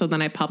me. So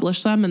then I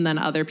publish them and then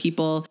other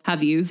people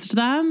have used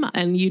them,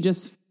 and you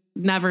just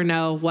never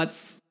know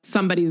what's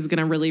somebody's going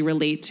to really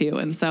relate to.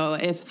 And so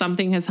if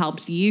something has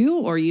helped you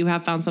or you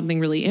have found something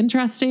really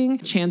interesting,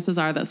 chances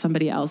are that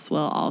somebody else will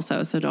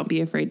also. So don't be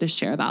afraid to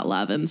share that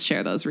love and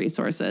share those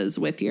resources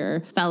with your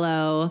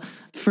fellow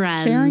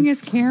friends. Sharing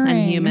is caring.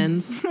 And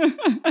humans.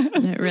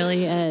 It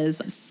really is.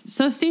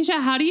 So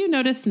Stacia, how do you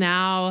notice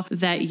now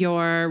that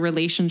your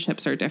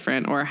relationships are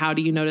different? Or how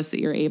do you notice that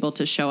you're able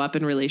to show up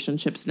in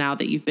relationships now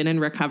that you've been in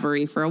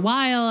recovery for a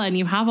while and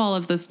you have all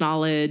of this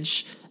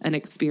knowledge and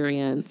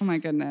experience? Oh my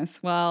goodness.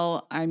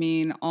 Well, I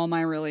mean, all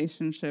my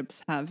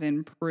relationships have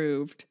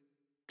improved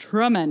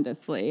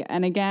tremendously.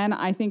 And again,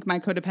 I think my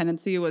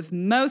codependency was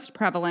most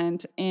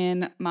prevalent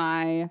in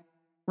my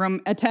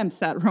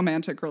attempts at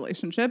romantic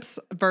relationships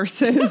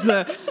versus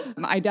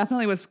I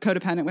definitely was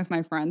codependent with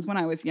my friends when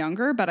I was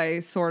younger, but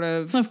I sort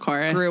of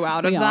course, grew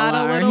out of that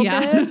a little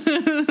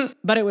bit.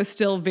 But it was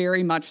still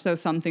very much so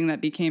something that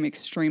became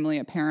extremely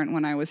apparent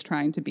when I was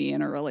trying to be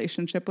in a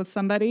relationship with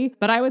somebody.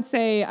 But I would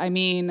say, I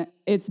mean,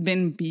 it's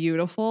been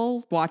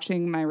beautiful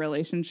watching my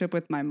relationship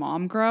with my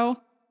mom grow.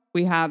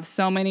 We have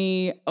so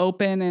many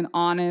open and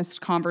honest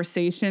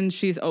conversations.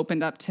 She's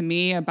opened up to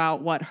me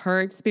about what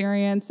her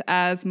experience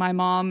as my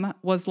mom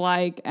was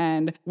like,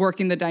 and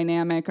working the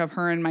dynamic of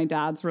her and my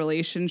dad's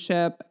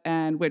relationship,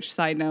 and which,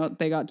 side note,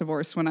 they got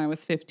divorced when I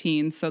was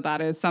 15. So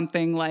that is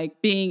something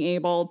like being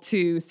able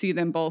to see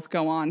them both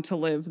go on to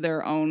live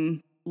their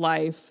own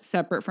life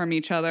separate from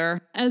each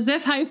other. As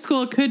if high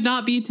school could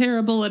not be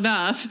terrible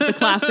enough. The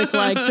classic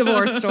like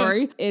divorce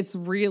story. It's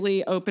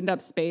really opened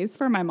up space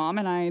for my mom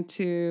and I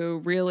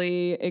to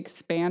really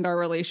expand our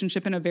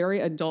relationship in a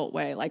very adult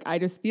way. Like I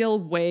just feel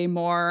way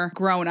more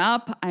grown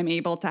up. I'm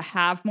able to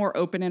have more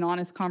open and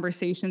honest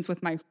conversations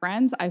with my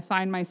friends. I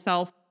find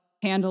myself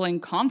handling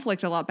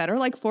conflict a lot better.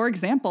 Like, for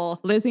example,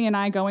 Lizzie and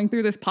I going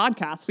through this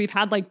podcast, we've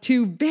had like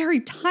 2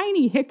 very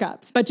tiny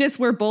hiccups, but just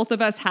where both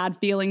of us had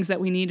feelings that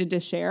we needed to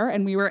share,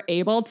 and we were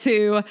able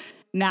to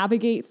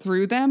navigate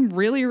through them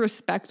really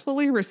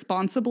respectfully,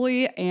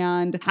 responsibly,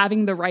 and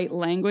having the right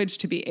language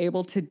to be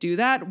able to do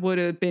that would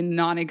have been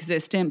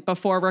non-existent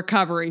before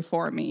recovery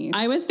for me.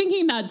 I was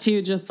thinking that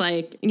too, just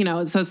like,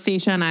 so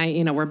Stacia and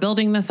I, we're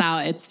building this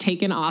out. It's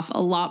taken off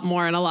a lot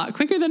more and a lot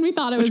quicker than we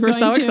thought it was going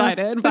to.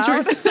 Which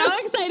we're so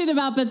excited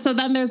about. But so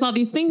then there's all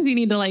these things you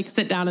need to like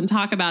sit down and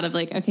talk about of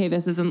like, okay,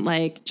 this isn't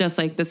like just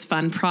like this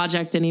fun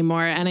project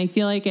anymore. And I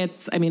feel like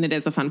it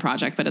is a fun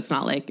project, but it's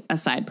not like a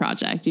side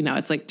project.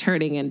 It's like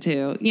turning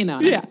into, you know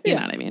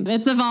what I mean?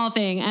 It's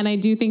evolving. And I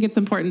do think it's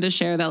important to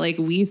share that like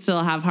we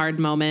still have hard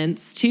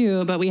moments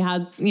too, but we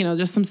had,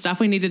 just some stuff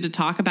we needed to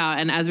talk about.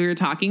 And as we were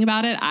talking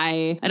about it,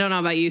 I don't know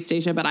about you,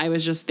 Stacia, but I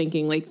was just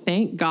thinking like,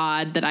 thank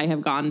God that I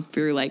have gone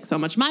through like so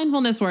much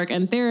mindfulness work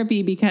and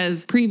therapy,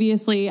 because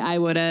previously I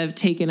would have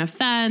taken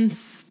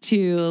offense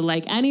to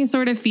like any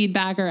sort of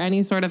feedback or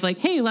any sort of like,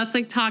 hey, let's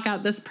like talk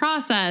out this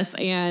process.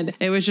 And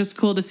it was just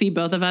cool to see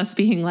both of us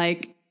being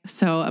like,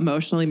 so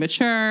emotionally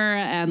mature,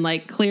 and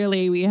like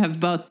clearly we have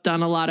both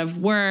done a lot of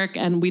work,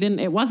 and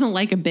it wasn't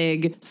like a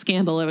big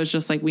scandal. It was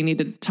just like we need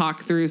to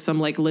talk through some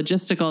like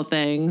logistical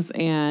things,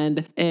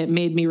 and it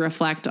made me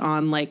reflect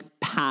on like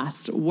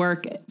past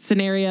work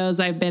scenarios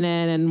I've been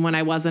in and when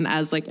I wasn't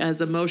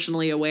as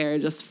emotionally aware,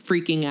 just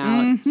freaking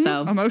out. Mm-hmm.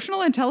 So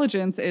emotional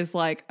intelligence is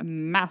like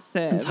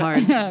massive. It's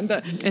hard. And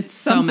it's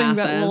so massive.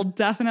 That will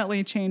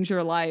definitely change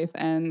your life,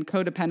 and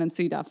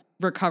codependency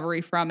recovery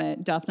from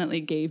it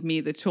definitely gave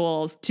me the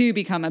tools to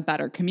become a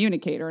better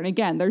communicator. And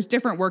again, there's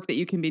different work that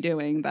you can be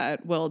doing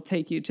that will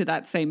take you to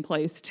that same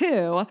place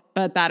too.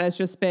 But that has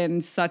just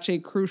been such a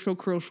crucial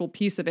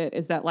piece of it,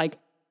 is that like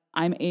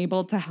I'm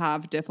able to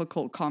have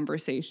difficult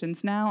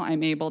conversations now.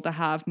 I'm able to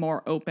have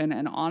more open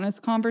and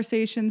honest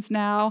conversations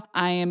now.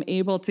 I am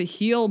able to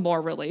heal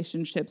more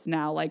relationships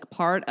now. Like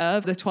part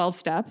of the 12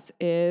 steps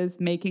is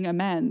making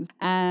amends.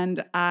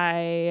 And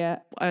a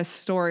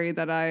story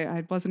that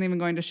I wasn't even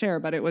going to share,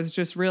 but it was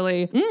just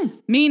really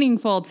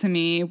meaningful to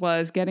me,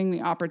 was getting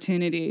the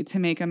opportunity to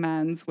make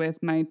amends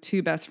with my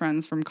 2 best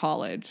friends from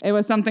college. It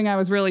was something I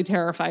was really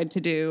terrified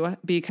to do,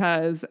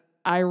 because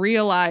I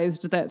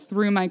realized that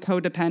through my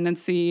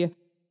codependency,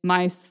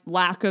 my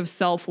lack of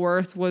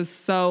self-worth was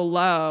so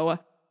low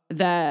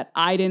that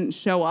I didn't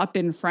show up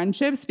in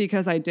friendships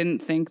because I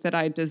didn't think that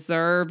I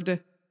deserved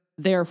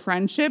their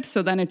friendship.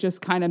 So then it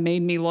just kind of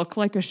made me look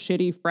like a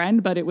shitty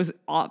friend, but it was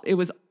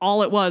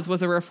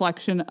a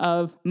reflection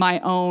of my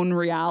own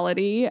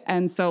reality.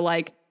 And so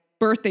like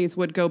birthdays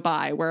would go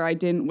by where I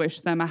didn't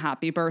wish them a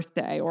happy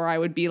birthday, or I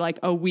would be like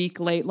a week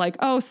late, like,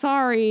 oh,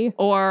 sorry.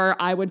 Or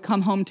I would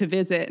come home to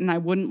visit and I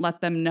wouldn't let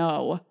them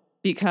know,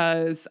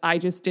 because I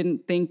just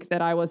didn't think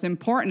that I was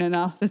important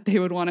enough that they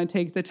would want to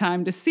take the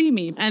time to see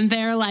me. And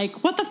they're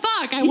like, what the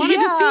fuck? I wanted to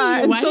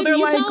see you. Why didn't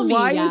you tell me?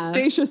 Why is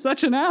Stacia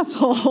such an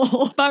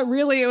asshole? But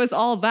really it was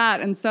all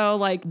that. And so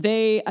like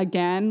they,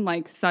 again,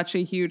 like such a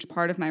huge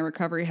part of my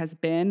recovery has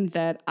been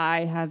that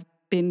I have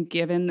been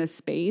given the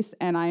space,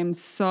 and I am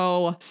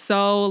so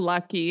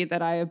lucky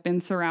that I have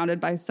been surrounded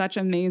by such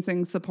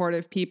amazing,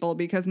 supportive people,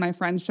 because my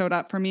friends showed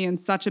up for me in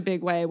such a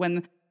big way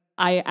when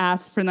I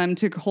asked for them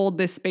to hold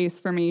this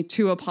space for me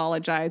to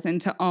apologize and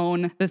to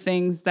own the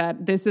things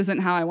that this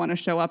isn't how I want to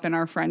show up in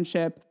our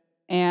friendship.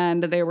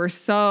 And they were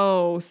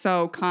so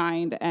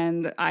kind.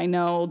 And I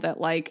know that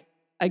like,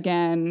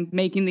 again,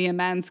 making the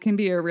amends can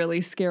be a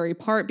really scary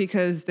part,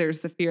 because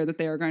there's the fear that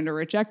they are going to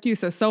reject you.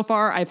 So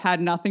far, I've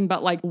had nothing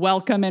but like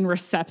welcome and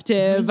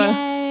receptive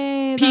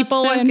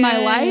people in my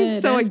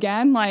life. So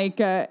again, like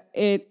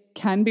it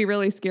can be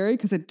really scary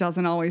because it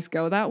doesn't always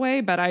go that way.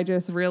 But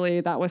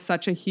that was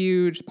such a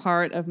huge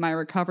part of my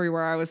recovery,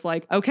 where I was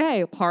like,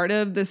 okay, part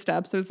of the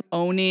steps is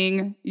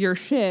owning your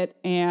shit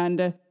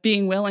and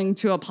being willing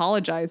to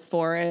apologize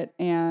for it.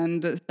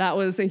 And that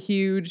was a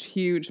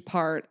huge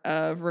part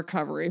of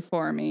recovery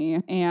for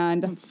me.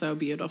 And that's so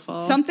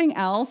beautiful. Something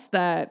else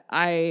that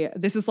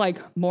this is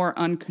like more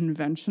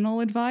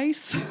unconventional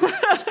advice.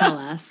 Tell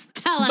us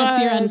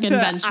your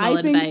unconventional advice.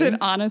 I think that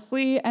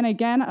honestly, and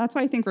again, that's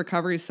why I think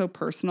recovery is so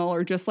personal,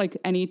 or just like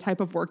any type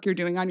of work you're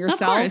doing on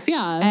yourself. Of course,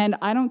 yeah. And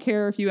I don't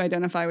care if you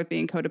identify with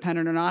being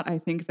codependent or not. I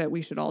think that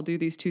we should all do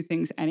these 2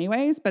 things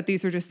anyways, but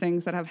these are just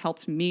things that have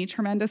helped me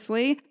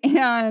tremendously.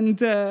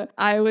 And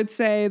I would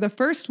say the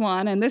first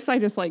one, and this I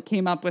just like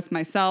came up with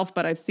myself,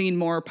 but I've seen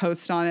more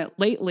posts on it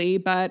lately.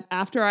 But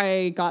after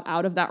I got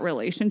out of that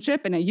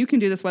relationship, and you can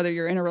do this whether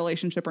you're in a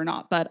relationship or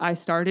not, but I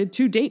started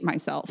to date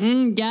myself.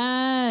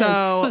 Yes.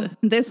 So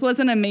this was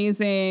an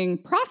amazing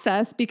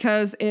process,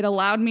 because it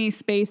allowed me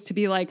space to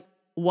be like,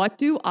 what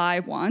do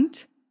I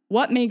want?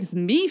 what makes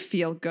me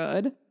feel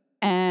good.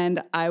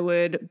 And I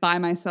would buy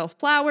myself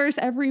flowers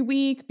every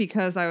week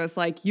because I was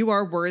like, you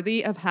are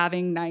worthy of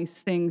having nice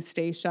things,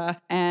 Stacia.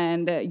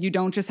 And you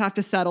don't just have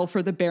to settle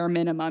for the bare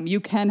minimum. You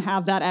can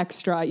have that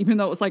extra, even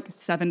though it was like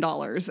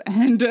 $7.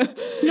 And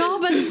no,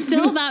 but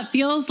still that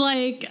feels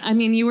like, I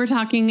mean, you were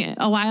talking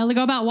a while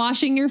ago about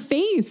washing your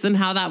face and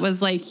how that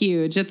was like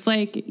huge. It's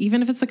like,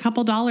 even if it's a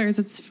couple dollars,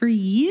 it's for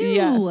you.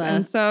 Yes.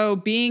 And so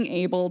being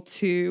able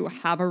to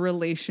have a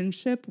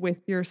relationship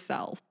with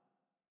yourself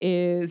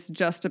is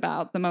just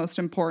about the most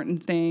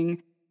important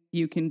thing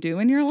you can do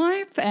in your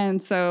life.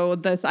 And so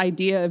this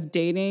idea of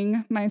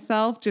dating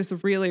myself just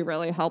really,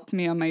 really helped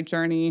me on my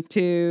journey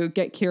to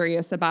get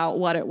curious about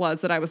what it was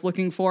that I was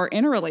looking for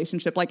in a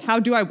relationship. Like, how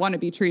do I want to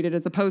be treated,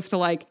 as opposed to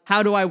like,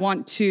 how do I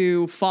want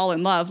to fall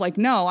in love? Like,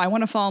 no, I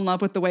want to fall in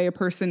love with the way a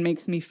person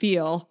makes me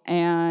feel.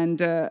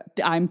 And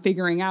I'm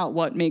figuring out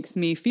what makes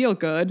me feel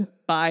good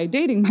by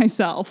dating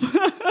myself.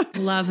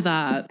 Love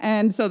that.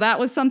 And so that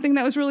was something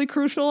that was really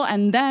crucial.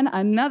 And then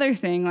another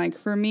thing, like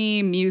for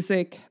me,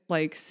 music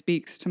like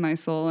speaks to my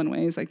soul in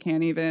ways I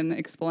can't even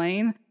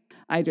explain.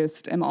 I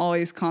just am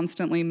always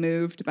constantly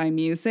moved by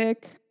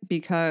music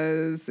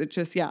because it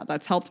just,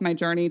 that's helped my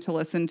journey to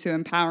listen to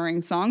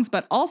empowering songs.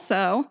 But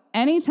also,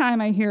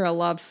 anytime I hear a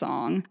love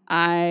song,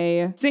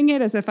 I sing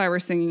it as if I were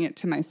singing it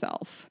to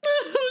myself.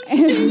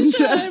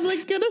 Stacia, I'm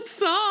like gonna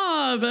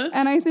sob.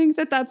 And I think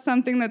that that's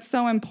something that's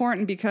so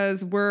important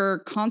because we're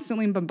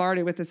constantly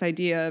bombarded with this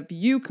idea of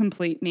you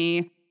complete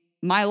me.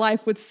 My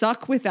life would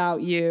suck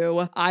without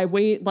you.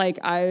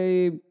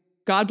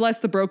 God bless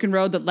the broken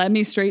road that led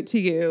me straight to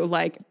you.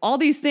 Like all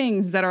these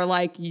things that are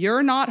like,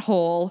 you're not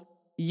whole.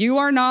 You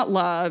are not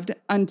loved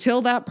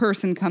until that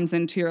person comes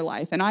into your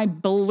life. And I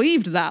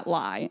believed that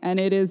lie. And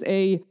it is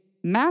a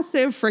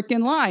massive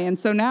freaking lie. And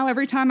so now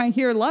every time I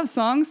hear love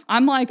songs,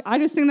 I'm like, I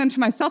just sing them to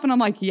myself. And I'm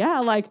like,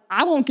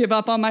 I won't give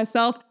up on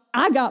myself.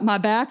 I got my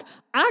back.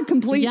 I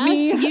complete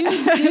me.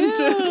 Yes, you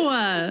do.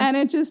 And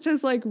it just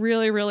has like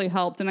really, really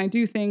helped. And I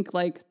do think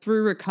like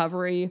through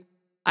recovery,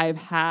 I've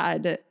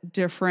had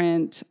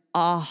different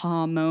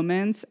aha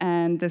moments.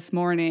 And this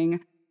morning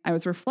I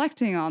was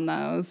reflecting on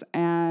those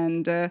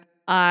and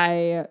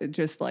I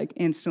just like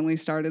instantly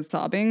started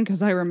sobbing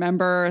because I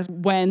remember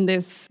when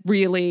this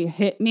really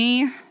hit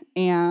me.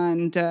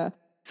 And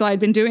so I'd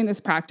been doing this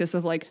practice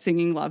of like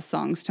singing love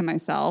songs to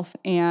myself.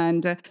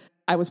 And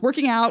I was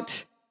working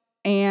out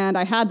and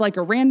I had like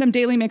a random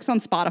daily mix on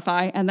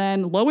Spotify. And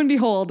then lo and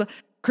behold,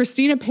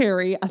 Christina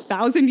Perri,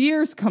 1,000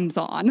 Years comes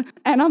on.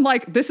 And I'm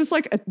like, this is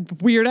like a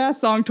weird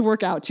ass song to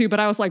work out to, but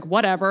I was like,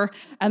 whatever.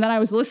 And then I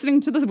was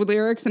listening to the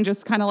lyrics and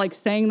just kind of like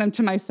saying them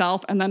to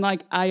myself. And then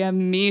like, I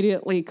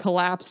immediately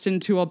collapsed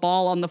into a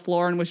ball on the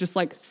floor and was just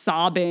like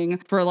sobbing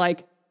for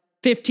like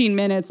 15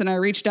 minutes. And I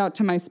reached out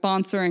to my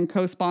sponsor and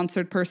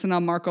co-sponsored person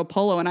on Marco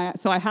Polo. And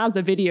I have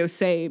the video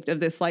saved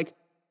of this like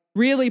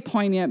really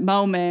poignant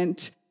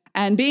moment.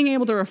 And being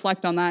able to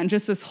reflect on that and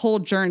just this whole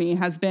journey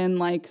has been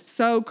like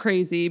so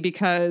crazy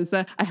because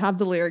I have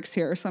the lyrics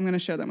here. So I'm going to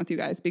share them with you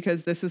guys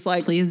because this is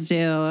like, please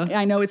do.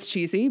 I know it's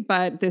cheesy,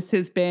 but this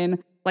has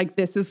been like,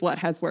 this is what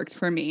has worked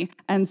for me.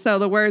 And so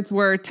the words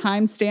were,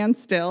 time stands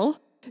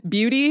still,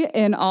 beauty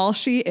in all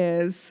she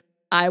is.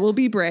 I will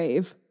be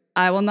brave.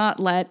 I will not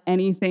let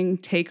anything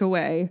take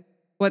away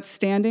what's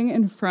standing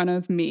in front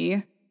of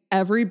me.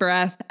 Every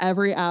breath,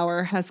 every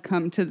hour has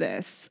come to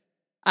this.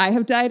 I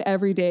have died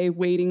every day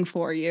waiting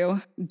for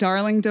you.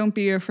 Darling, don't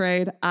be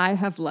afraid. I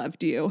have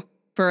loved you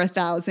for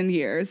 1,000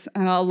 years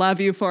and I'll love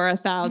you for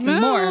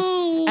 1,000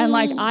 more. And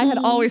like, I had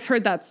always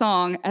heard that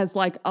song as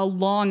like a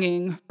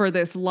longing for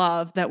this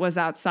love that was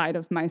outside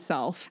of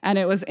myself. And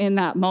it was in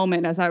that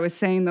moment as I was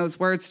saying those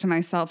words to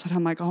myself that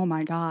I'm like, oh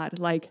my God,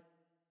 like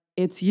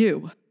it's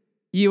you.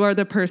 You are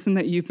the person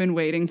that you've been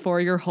waiting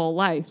for your whole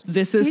life.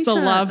 This is the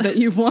love that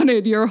you've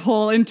wanted your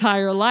whole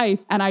entire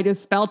life. And I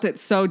just felt it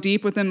so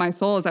deep within my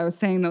soul as I was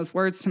saying those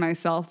words to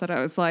myself that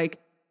I was like,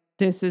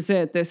 this is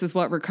it. This is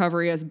what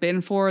recovery has been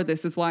for.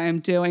 This is why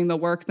I'm doing the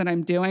work that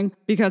I'm doing,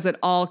 because it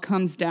all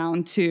comes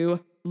down to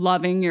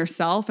loving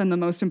yourself. And the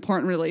most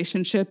important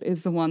relationship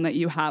is the one that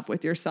you have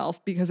with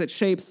yourself because it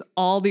shapes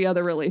all the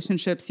other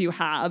relationships you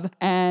have.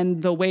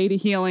 And the way to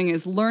healing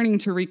is learning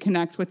to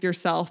reconnect with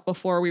yourself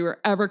before we were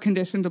ever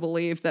conditioned to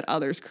believe that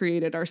others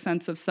created our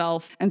sense of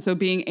self. And so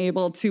being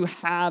able to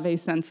have a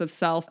sense of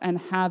self and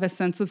have a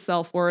sense of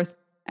self-worth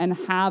and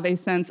have a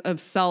sense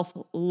of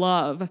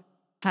self-love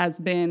has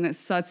been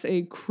such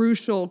a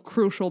crucial,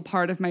 crucial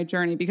part of my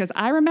journey. Because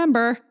I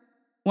remember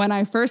when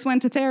I first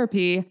went to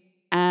therapy,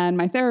 and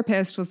my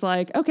therapist was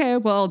like, okay,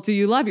 well, do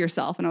you love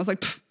yourself? And I was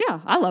like,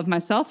 yeah, I love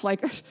myself.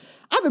 Like,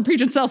 I've been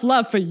preaching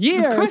self-love for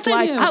years. Of course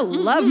like, I do.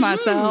 love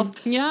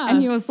myself. Yeah. And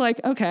he was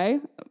like, okay,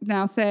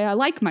 now say I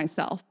like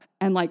myself.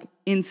 And like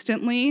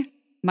instantly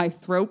my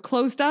throat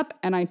closed up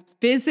and I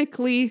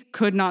physically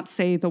could not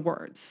say the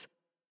words.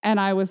 And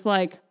I was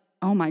like,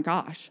 oh my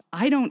gosh,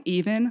 I don't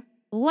even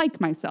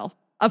like myself.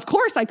 Of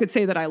course I could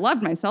say that I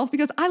loved myself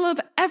because I love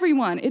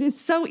everyone. It is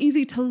so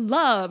easy to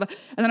love.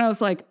 And then I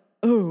was like,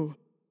 oh,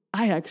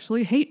 I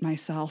actually hate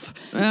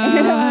myself.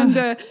 And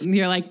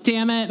you're like,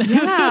 damn it.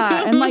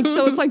 yeah. And like,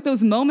 so it's like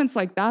those moments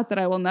like that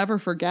I will never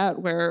forget,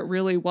 where it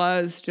really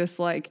was just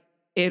like,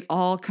 it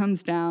all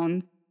comes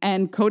down.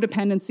 And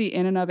codependency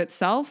in and of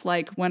itself,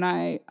 like when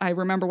I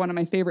remember one of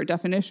my favorite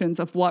definitions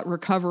of what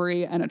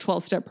recovery and a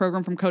 12-step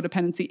program from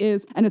codependency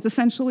is, and it's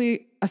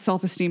essentially a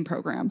self-esteem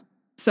program.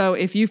 So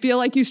if you feel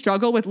like you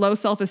struggle with low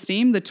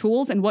self-esteem, the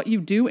tools and what you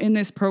do in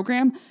this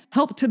program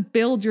help to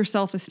build your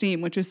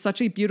self-esteem, which is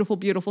such a beautiful,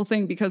 beautiful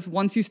thing, because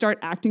once you start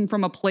acting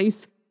from a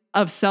place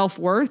of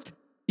self-worth,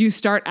 you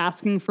start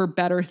asking for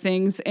better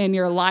things in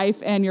your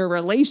life and your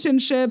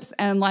relationships,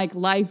 and like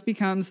life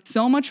becomes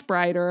so much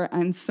brighter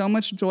and so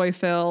much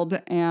joy-filled,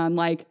 and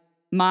like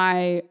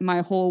my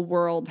whole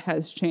world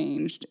has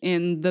changed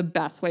in the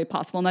best way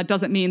possible. And that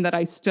doesn't mean that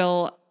I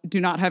still do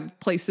not have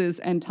places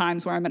and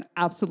times where I'm an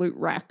absolute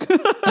wreck.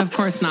 Of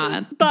course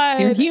not. But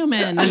you're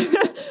human.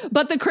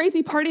 But the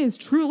crazy part is,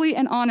 truly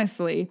and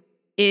honestly,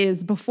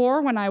 is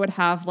before, when I would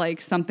have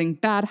like something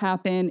bad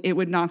happen, it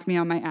would knock me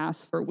on my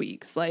ass for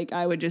weeks. Like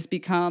I would just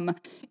become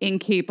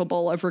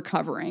incapable of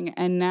recovering.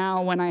 And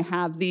now when I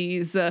have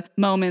these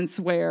moments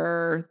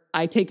where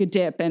I take a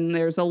dip and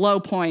there's a low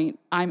point,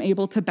 I'm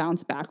able to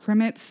bounce back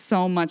from it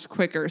so much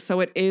quicker.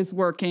 So it is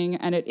working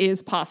and it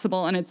is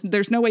possible. And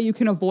there's no way you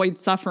can avoid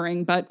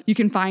suffering, but you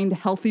can find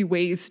healthy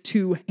ways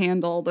to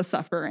handle the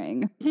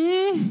suffering.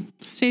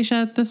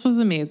 Stacia, this was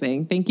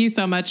amazing. Thank you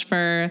so much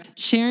for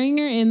sharing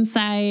your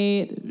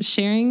insight,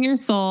 sharing your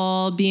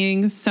soul,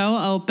 being so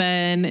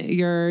open.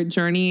 Your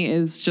journey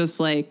is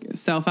just like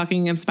so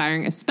fucking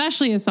inspiring,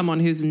 especially as someone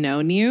who's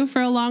known you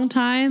for a long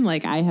time.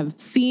 Like I have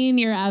seen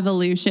your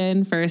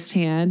evolution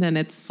firsthand, and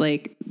it's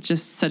like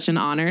just such an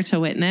honor to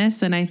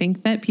witness. And I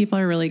think that people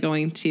are really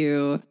going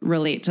to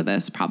relate to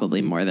this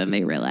probably more than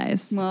they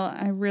realize. Well,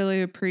 I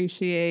really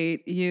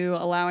appreciate you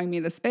allowing me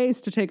the space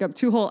to take up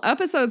 2 whole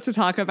episodes to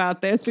talk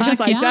about this, because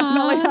I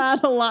definitely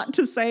had a lot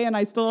to say, and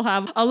I still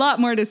have a lot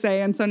more to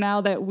say. And so now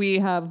that we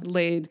have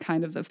laid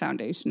kind of the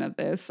foundation of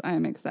this,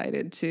 I'm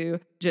excited to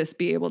just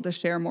be able to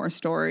share more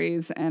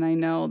stories. And I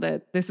know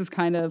that this is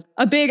kind of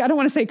a big, I don't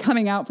want to say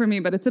coming out for me,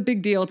 but it's a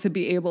big deal to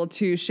be able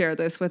to share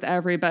this with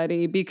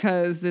everybody,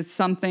 because it's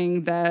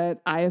something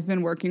that I have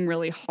been working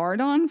really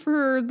hard on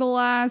for the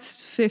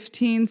last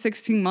 15,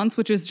 16 months,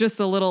 which is just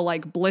a little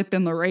like blip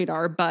in the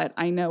radar. But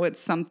I know it's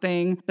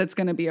something that's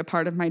going to be a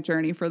part of my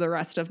journey for the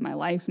rest of my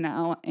life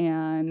now.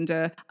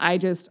 And I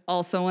just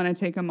also want to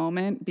take a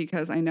moment,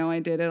 because I know I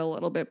did it a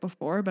little bit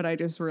before, but I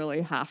just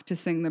really have to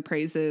sing the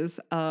praises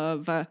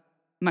of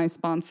my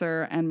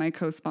sponsor and my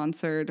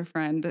co-sponsored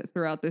friend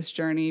throughout this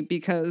journey,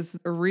 because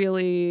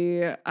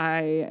really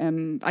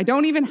I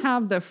don't even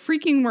have the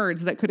freaking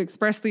words that could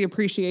express the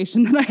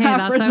appreciation that I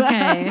have for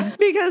them,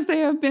 because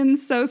they have been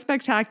so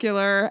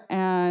spectacular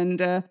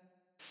and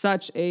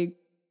such a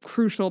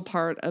crucial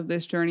part of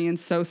this journey, and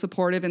so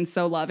supportive and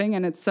so loving.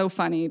 And it's so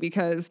funny,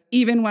 because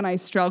even when I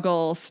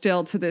struggle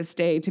still to this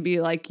day to be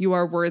like, you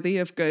are worthy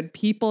of good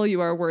people, you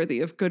are worthy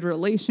of good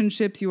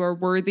relationships, you are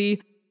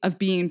worthy of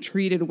being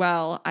treated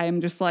well, I am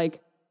just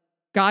like,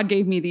 God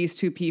gave me these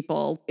 2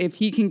 people. If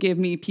he can give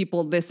me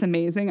people this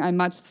amazing, I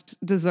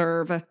must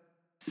deserve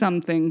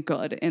something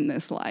good in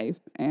this life.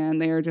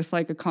 And they are just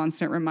like a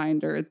constant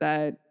reminder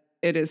that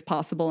it is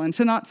possible, and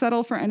to not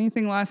settle for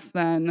anything less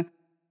than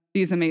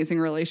these amazing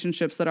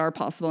relationships that are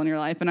possible in your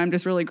life. And I'm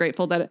just really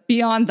grateful that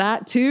beyond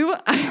that too,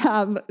 I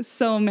have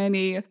so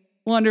many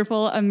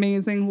wonderful,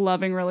 amazing,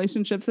 loving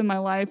relationships in my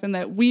life, and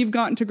that we've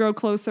gotten to grow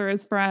closer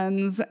as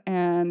friends,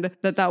 and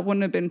that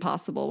wouldn't have been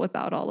possible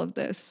without all of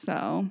this.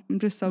 So I'm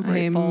just so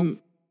grateful. I'm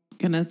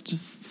gonna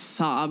just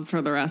sob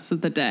for the rest of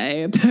the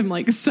day. I'm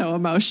like so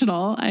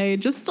emotional. I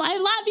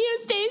love you,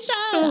 Stacia.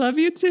 I love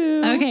you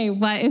too. Okay,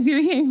 what is your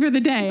yay for the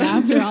day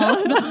after all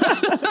of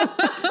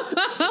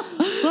that?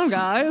 So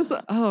guys,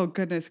 oh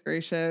goodness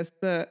gracious.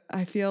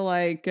 I feel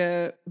like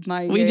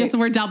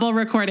we're double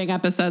recording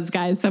episodes,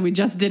 guys. So we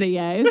just did a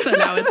yay. So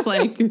now it's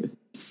like,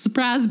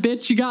 surprise,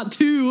 bitch, you got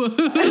 2.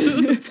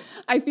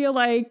 I feel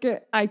like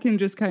I can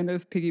just kind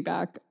of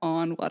piggyback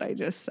on what I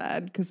just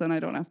said, because then I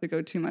don't have to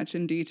go too much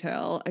in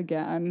detail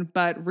again,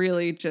 but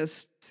really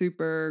just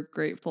super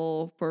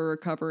grateful for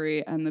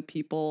recovery and the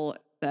people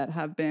that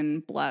have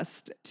been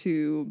blessed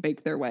to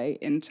make their way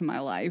into my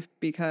life,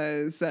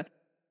 because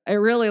I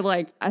really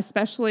like,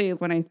 especially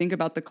when I think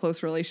about the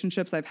close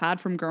relationships I've had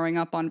from growing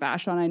up on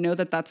Vashon. I know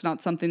that that's not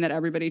something that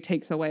everybody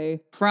takes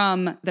away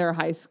from their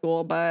high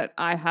school, but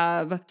I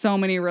have so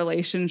many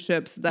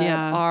relationships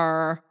that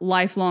are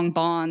lifelong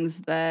bonds,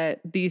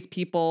 that these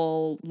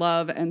people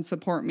love and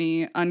support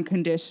me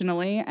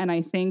unconditionally. And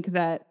I think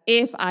that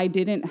if I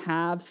didn't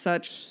have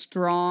such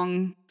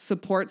strong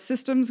support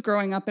systems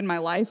growing up in my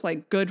life,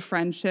 like good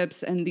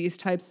friendships and these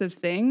types of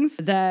things,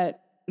 that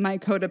my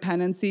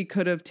codependency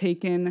could have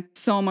taken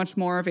so much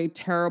more of a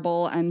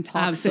terrible and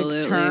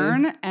toxic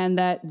turn, and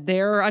that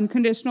their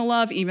unconditional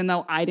love, even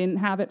though I didn't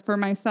have it for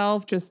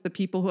myself, just the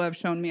people who have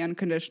shown me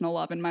unconditional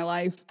love in my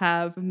life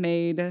have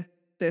made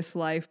this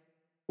life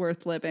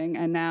worth living.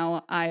 And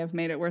now I have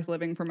made it worth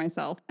living for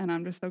myself. And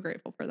I'm just so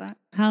grateful for that.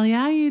 Hell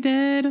yeah, you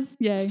did.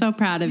 Yay. So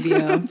proud of you.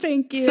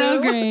 Thank you.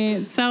 So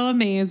great. So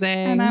amazing.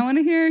 And I want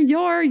to hear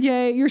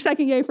your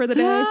second yay for the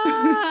day.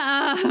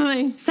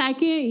 My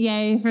second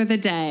yay for the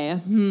day.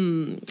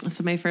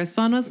 So my first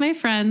one was my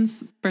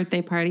friend's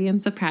birthday party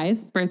and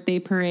surprise birthday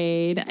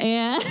parade.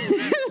 And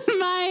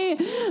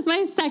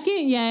my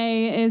second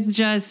yay is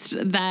just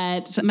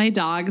that my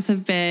dogs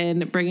have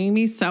been bringing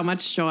me so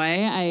much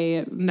joy.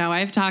 I know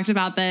I've talked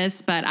about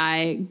this, but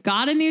I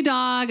got a new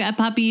dog, a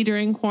puppy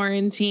during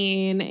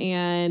quarantine,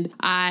 and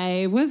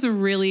I was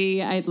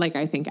really, I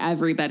think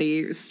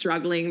everybody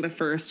struggling the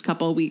first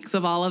couple of weeks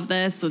of all of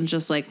this and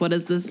just like, what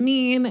does this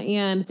mean?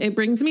 And it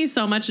brings me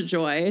so much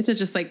joy to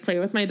just like play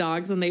with my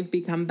dogs, and they've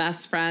become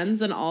best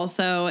friends. And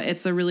also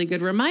it's a really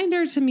good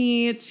reminder to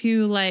me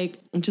to like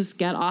just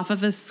get off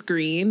of a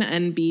screen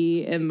and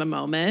be in the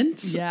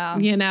moment. Yeah.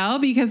 You know,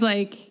 because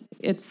like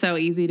it's so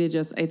easy to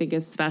just, I think,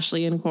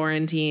 especially in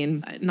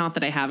quarantine, not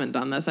that I haven't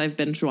done this. I've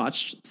binge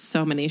watched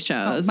so many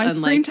shows. My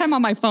screen time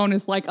on my phone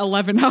is like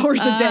 11 hours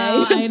a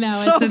day. I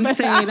know. It's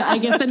insane. Bad. I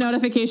get the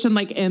notification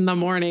like in the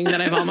morning that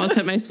I've almost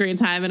hit my screen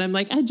time. And I'm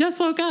like, I just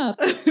woke up.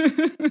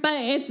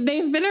 But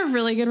they've been a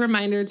really good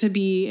reminder to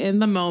be in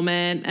the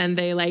moment. And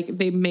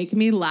they make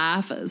me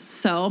laugh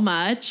so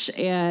much.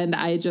 And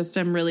I just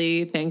am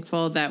really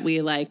thankful that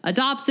we like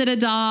adopted a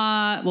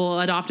dog.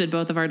 Well, adopted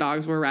both of our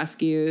dogs were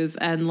rescues.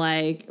 And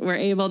like, we're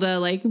able to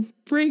like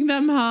bring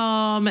them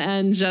home,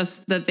 and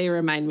just that they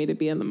remind me to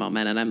be in the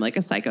moment. And I'm like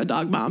a psycho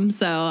dog mom.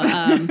 So,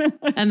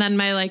 and then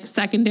my like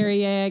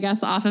secondary yay, I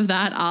guess off of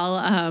that,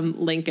 I'll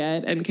link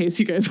it in case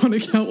you guys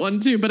want to get one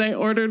too. But I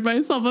ordered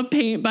myself a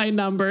paint by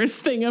numbers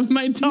thing of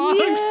my dogs.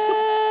 Yay!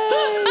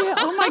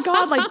 Oh my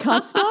God, like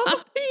custom?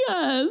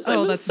 Yes.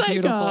 Oh, I'm that's a psycho.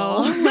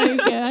 beautiful. Like,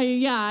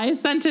 I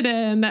sent it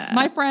in.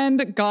 My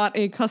friend got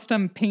a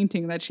custom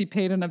painting that she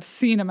paid an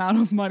obscene amount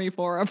of money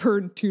for of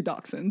her 2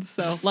 dachshunds.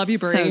 So love you,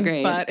 Brie. So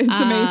great. But it's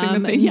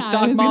amazing the things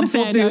dog moms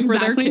will do for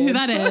their kids. Who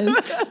that is.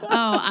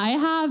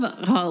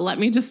 Let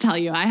me just tell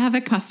you, I have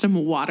a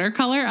custom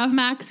watercolor of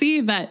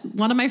Maxie that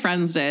one of my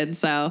friends did.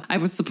 So I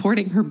was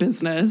supporting her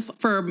business.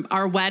 For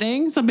our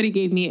wedding, somebody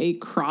gave me a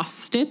cross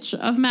stitch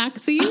of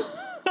Maxie.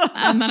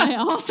 And then I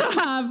also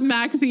have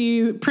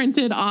Maxie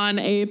printed on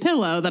a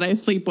pillow that I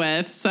sleep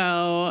with.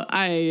 So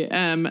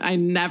I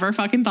never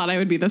fucking thought I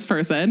would be this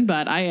person,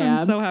 but I am.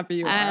 I'm so happy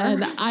you are.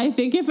 And I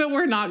think if it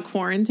were not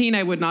quarantine,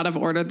 I would not have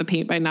ordered the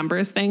paint by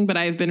numbers thing, but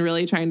I've been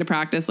really trying to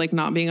practice like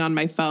not being on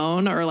my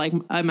phone or like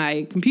on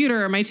my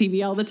computer or my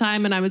TV all the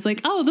time. And I was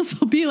like, oh, this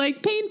will be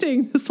like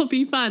painting. This will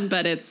be fun,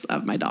 but it's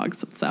of my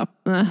dogs. So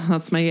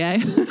that's my yay.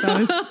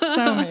 That is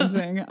so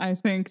amazing. I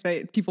think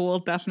that people will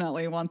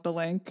definitely want the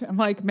link. I'm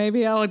like,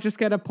 maybe I'll just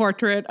get a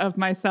portrait of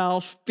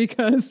myself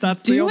because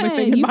that's the only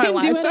thing in my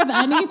life. You can do it of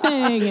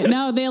anything.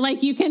 No, they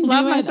like, you can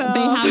do it. They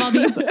have all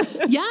these,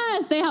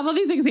 yes, they have all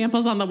these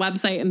examples on the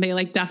website, and they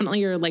like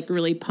definitely are like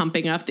really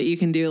pumping up that you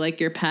can do like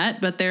your pet.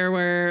 But there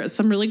were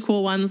some really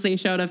cool ones they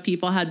showed of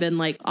people had been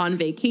like on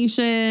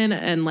vacation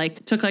and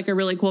like took like a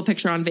really cool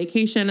picture on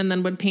vacation and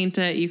then would paint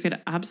it. You could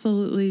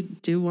absolutely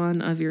do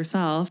one of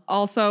yourself.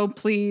 Also,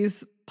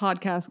 please,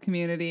 podcast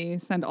community,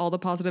 send all the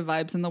positive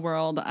vibes in the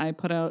world. I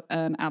put out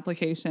an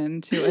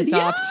application to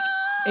adopt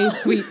a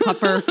sweet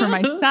pupper for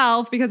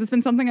myself because it's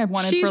been something I've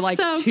wanted for like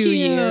so 2 cute.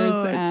 years.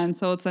 And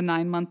so it's a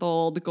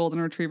 9-month-old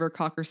golden retriever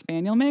cocker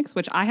spaniel mix,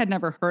 which I had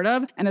never heard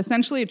of. And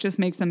essentially it just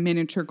makes a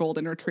miniature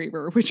golden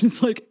retriever, which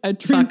is like a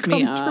dream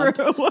come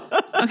true.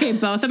 Okay,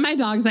 both of my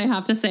dogs, I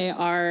have to say,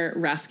 are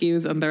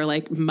rescues, and they're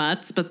like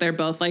mutts, but they're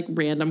both like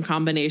random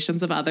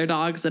combinations of other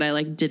dogs that I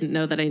like didn't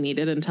know that I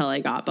needed until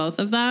I got both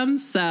of them.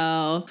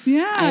 So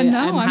yeah, I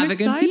have a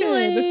good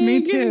feeling.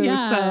 Me too.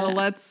 Yeah. So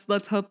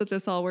let's hope that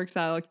this all works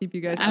out. I'll keep you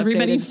guys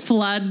Everybody updated.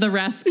 Flood the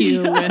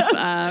rescue with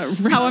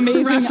how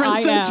amazing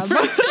references I am.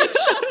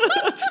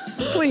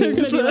 Please. They're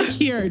going to be like,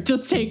 here,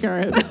 just take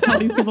her. Tell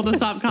these people to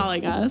stop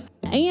calling us.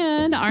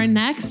 And our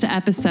next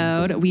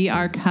episode, we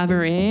are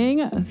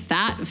covering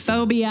fat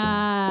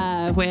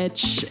phobia,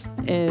 which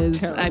is,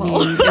 terrible.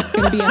 I mean, it's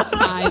going to be a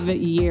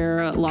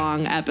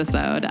 5-year-long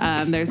episode.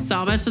 There's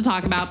so much to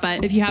talk about,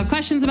 but if you have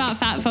questions about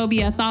fat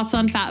phobia, thoughts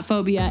on fat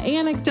phobia,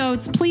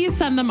 anecdotes, please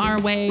send them our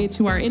way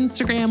to our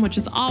Instagram, which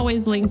is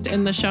always linked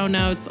in the show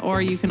notes,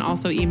 or you can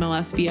also email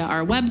us via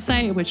our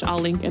website, which I'll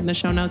link in the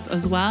show notes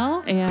as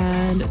well.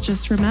 And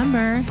just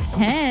remember,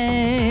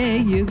 hey,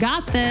 you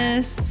got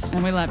this.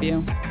 And we love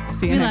you.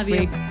 See you next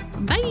week.